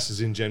 but the masses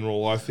in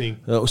general, I think.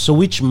 So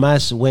which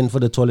mass went for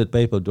the toilet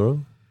paper,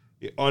 Doro?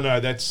 Yeah, I know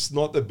that's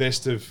not the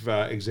best of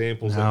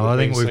examples No, I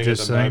think we've seen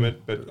just at the seen-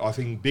 moment, but I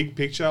think big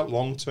picture,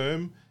 long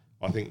term,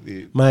 I think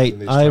Mate,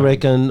 I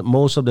reckon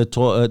most of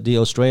the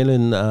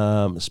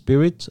Australian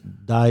spirit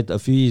died a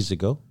few years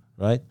ago,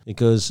 right?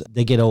 Because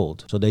they get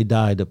old, so they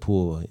die the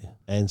poor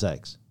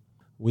Anzacs.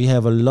 We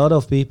have a lot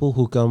of people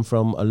who come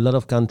from a lot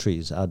of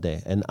countries out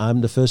there, and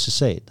I'm the first to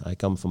say it. I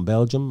come from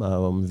Belgium.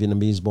 I'm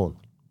Vietnamese born.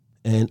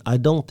 And I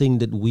don't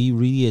think that we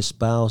really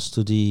espouse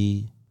to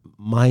the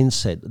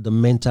mindset, the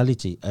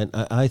mentality. And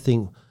I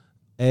think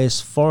as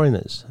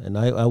foreigners, and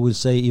I would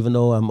say even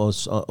though I'm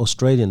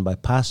Australian by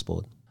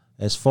passport,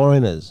 as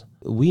foreigners,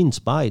 we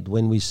inspired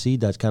when we see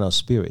that kind of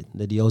spirit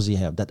that the Aussie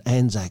have, that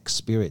Anzac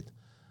spirit.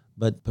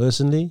 But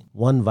personally,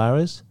 one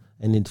virus,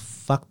 and it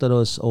fucked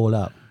us all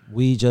up.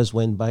 We just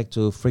went back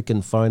to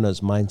freaking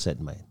foreigners' mindset,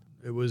 mate.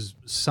 It was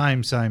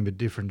same, but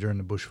different during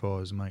the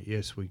bushfires, mate.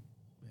 Yes, we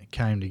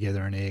came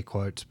together in air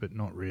quotes, but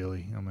not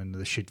really. I mean,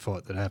 the shit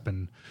fight that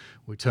happened,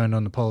 we turned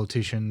on the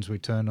politicians, we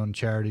turned on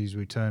charities,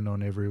 we turned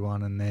on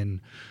everyone, and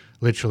then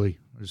literally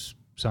was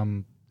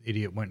some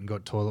idiot went and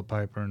got toilet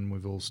paper and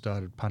we've all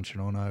started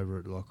punching on over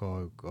it. Like,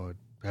 I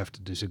have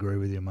to disagree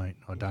with you, mate.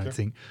 I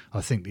think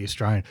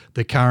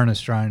the current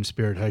Australian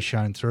spirit has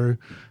shown through,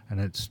 and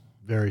it's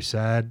very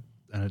sad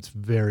and it's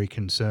very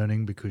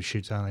concerning because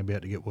shit's only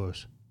about to get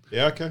worse.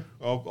 Yeah, okay.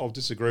 I'll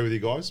disagree with you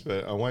guys,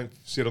 but I won't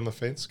sit on the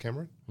fence,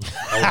 Cameron.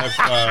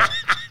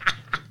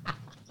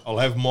 I'll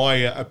have my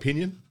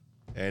opinion,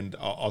 and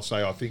I'll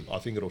say I think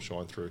it'll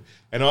shine through.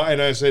 And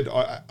I said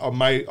I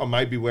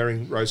may be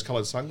wearing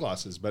rose-coloured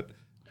sunglasses, but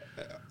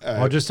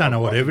I just don't know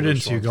what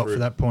evidence you got for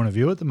that point of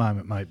view at the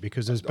moment, mate.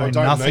 Because there's been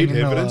nothing. I don't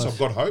need evidence. I've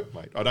got hope,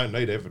 mate. I don't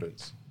need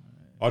evidence.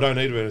 I've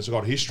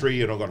got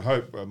history and I've got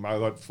hope. I've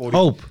got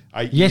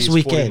 48 yes, years,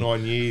 we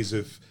 49 years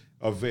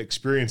of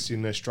experience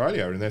in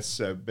Australia, and that's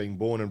being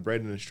born and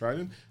bred in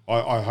Australian.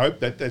 I hope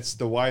that's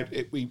the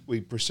way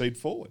we proceed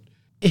forward.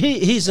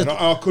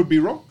 I could be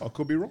wrong. I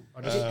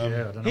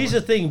don't know. Here's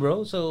the thing,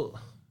 bro. So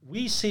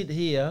we sit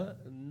here.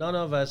 None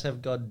of us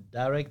have got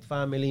direct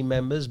family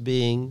members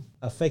being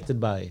affected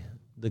by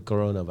the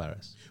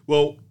coronavirus.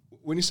 Well,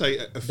 when you say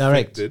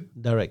affected,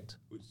 direct.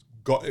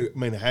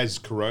 Has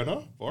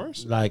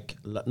coronavirus?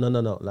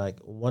 No. Like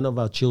one of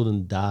our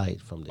children died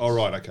from this. Oh,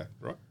 right. Okay.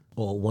 Right.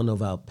 Or one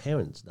of our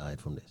parents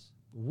died from this.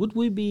 Would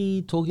we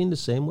be talking the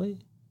same way?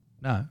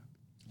 No.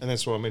 And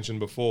that's what I mentioned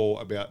before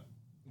about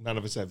none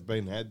of us have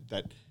had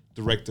that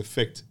direct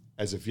effect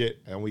as of yet,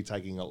 and we're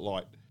taking it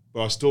light.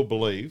 But I still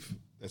believe,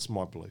 that's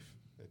my belief,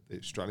 that the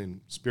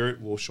Australian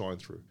spirit will shine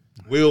through.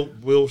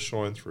 Will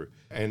shine through.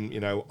 And,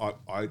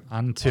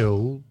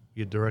 until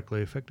you're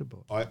directly affected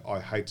by it. I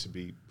hate to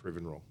be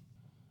proven wrong.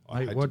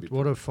 Mate,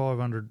 what are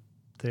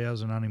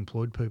 500,000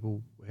 unemployed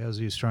people? How's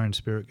the Australian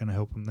spirit going to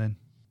help them then?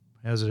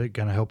 How's it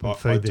going to help them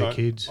feed their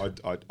kids? I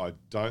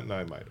don't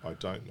know, mate. I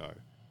don't know.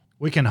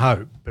 We can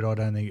hope, but I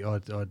don't think...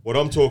 What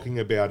I'm talking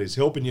about is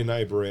helping your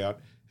neighbour out,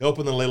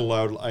 helping the little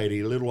old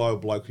lady, little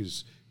old bloke who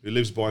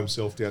lives by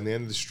himself down the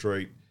end of the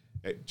street,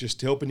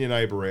 just helping your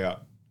neighbour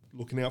out,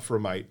 looking out for a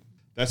mate.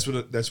 That's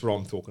what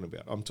I'm talking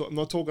about. I'm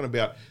not talking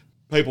about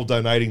people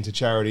donating to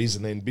charities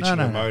and then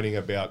bitching and moaning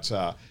about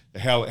how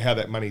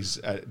that money's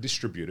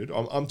distributed.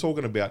 I'm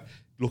talking about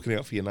looking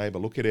out for your neighbour,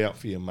 looking out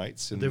for your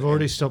mates. They've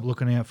already stopped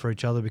looking out for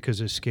each other because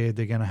they're scared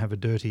they're going to have a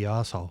dirty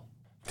arsehole.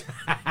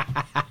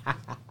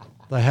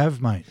 They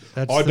have, mate.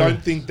 I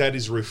don't think that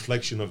is a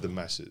reflection of the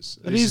masses.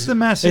 It is the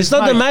masses. It's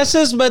not the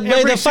masses, but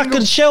the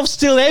fucking shelf's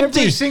still empty.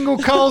 Every single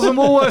Coles and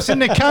Woolworths in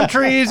the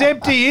country is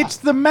empty. It's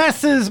the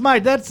masses,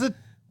 mate. That's the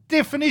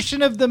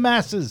definition of the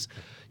masses.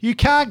 You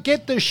can't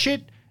get the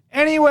shit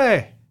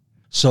anywhere.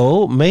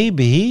 So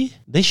maybe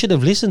they should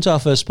have listened to our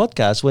first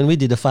podcast when we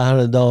did the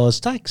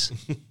 $500 tax.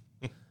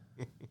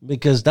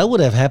 Because that would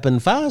have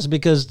happened fast.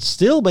 Because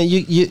still, man,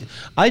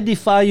 I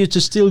defy you to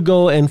still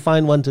go and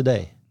find one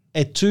today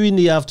at 2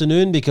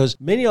 p.m, because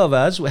many of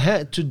us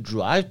had to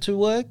drive to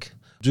work,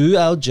 do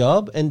our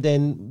job, and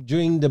then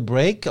during the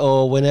break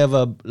or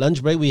whenever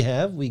lunch break we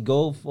have, we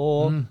go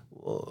for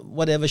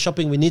whatever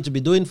shopping we need to be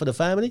doing for the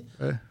family.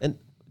 And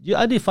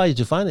I defy you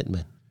to find it,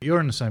 man.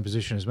 You're in the same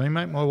position as me,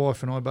 mate. My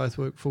wife and I both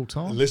work full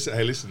time.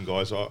 Listen,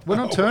 guys. We're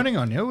not turning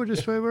on you.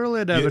 We're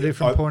allowed to have a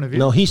different point of view.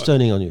 No, he's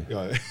turning on you.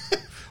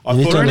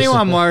 For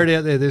anyone worried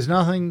out there, there's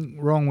nothing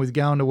wrong with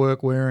going to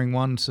work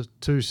wearing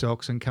 2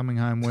 socks and coming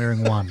home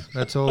wearing one.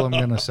 That's all I'm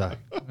going to say.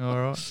 All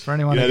right? For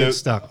anyone who gets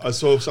stuck. I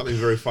saw something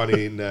very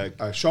funny in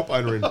a shop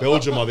owner in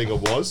Belgium, I think it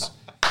was.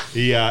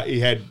 He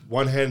had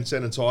one hand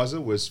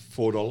sanitizer was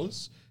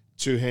 $4,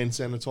 2 hand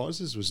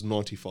sanitizers was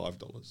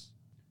 $95.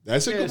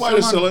 That's a good way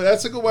to sell it.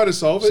 That's a good way to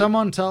solve it.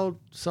 Someone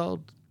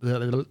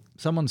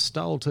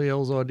stole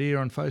TL's idea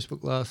on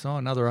Facebook last night.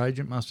 Another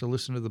agent must have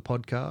listened to the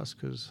podcast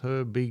because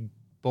her big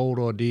bold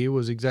idea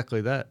was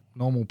exactly that: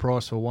 normal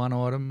price for one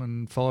item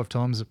and 5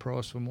 times the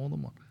price for more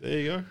than one. There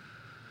you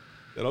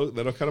go.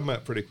 That'll cut them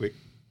out pretty quick.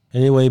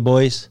 Anyway,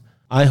 boys,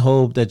 I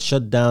hope that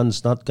shutdown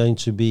is not going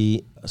to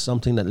be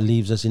something that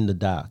leaves us in the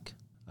dark.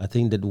 I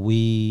think that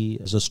we,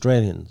 as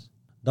Australians,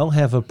 don't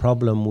have a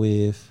problem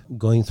with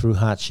going through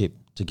hardship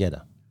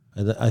together.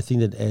 I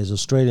think that as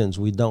Australians,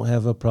 we don't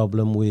have a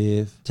problem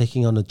with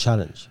taking on a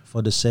challenge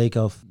for the sake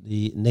of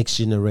the next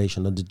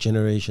generation or the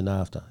generation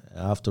after.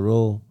 After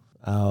all,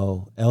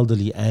 our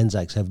elderly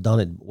Anzacs have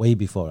done it way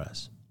before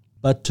us.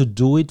 But to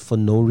do it for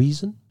no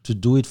reason, to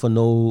do it for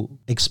no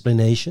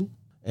explanation,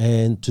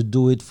 and to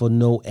do it for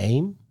no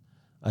aim,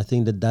 I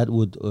think that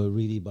would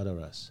really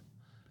bother us.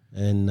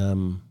 And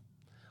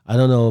I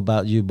don't know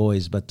about you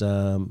boys, but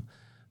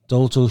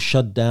total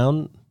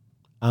shutdown,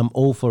 I'm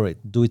all for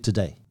it. Do it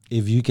today.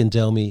 If you can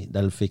tell me,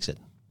 that'll fix it.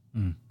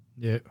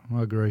 Yeah,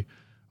 I agree.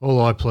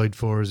 All I plead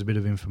for is a bit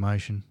of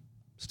information.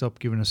 Stop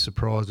giving us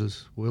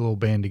surprises. We'll all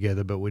band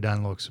together, but we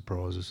don't like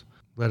surprises.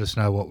 Let us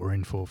know what we're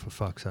in for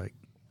fuck's sake.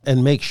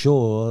 And make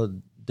sure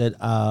that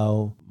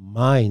our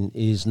mind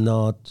is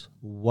not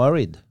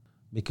worried,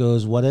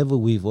 because whatever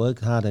we've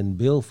worked hard and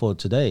built for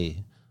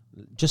today,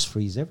 just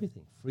freeze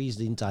everything. Freeze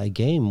the entire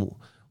game.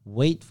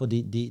 Wait for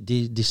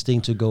this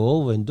thing to go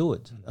over and do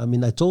it. I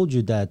mean, I told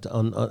you that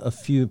on a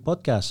few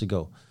podcasts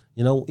ago.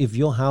 You know, if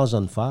your house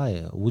on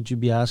fire, would you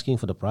be asking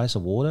for the price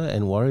of water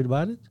and worried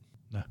about it?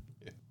 No.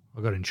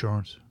 I got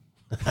insurance.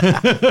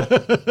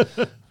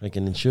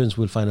 Freaking insurance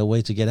will find a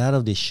way to get out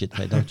of this shit,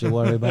 mate. Don't you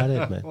worry about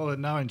it, man. Well,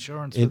 no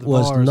insurance. It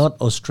was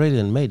not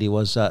Australian made. It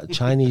was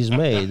Chinese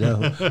made.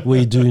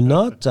 We do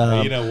not.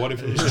 You know what?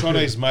 If it was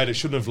Chinese made, it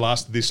shouldn't have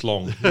lasted this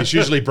long. It's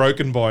usually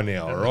broken by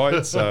now, all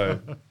right? So,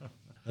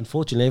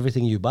 unfortunately,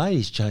 everything you buy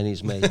is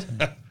Chinese made,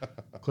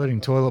 including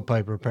toilet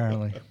paper,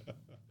 apparently.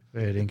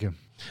 Fair dinkum.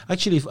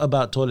 Actually,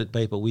 about toilet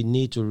paper, we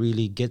need to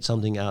really get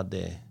something out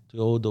there to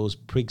all those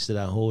pricks that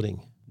are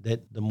holding.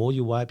 That the more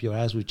you wipe your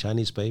ass with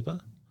Chinese paper,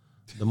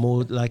 the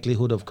more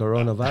likelihood of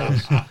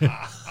coronavirus.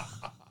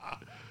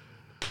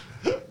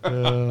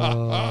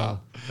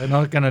 They're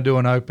not going to do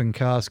an open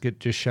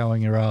casket just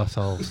showing your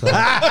arsehole. So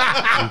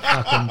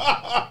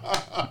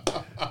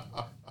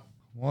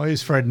why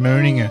is Fred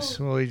mooning us?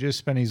 Well, he just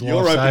spent his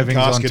life savings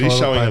on toilet paper. Your open casket is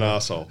showing an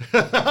arsehole.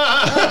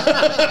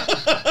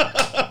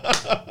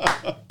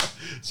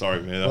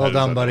 Sorry, man. Well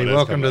done, buddy.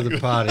 Welcome to the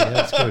party.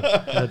 That's good.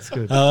 That's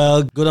good.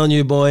 Good on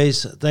you,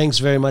 boys. Thanks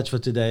very much for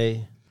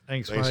today.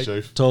 Thanks mate.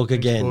 Chief. Talk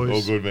again. Boys.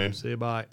 All good, man. See you, bye.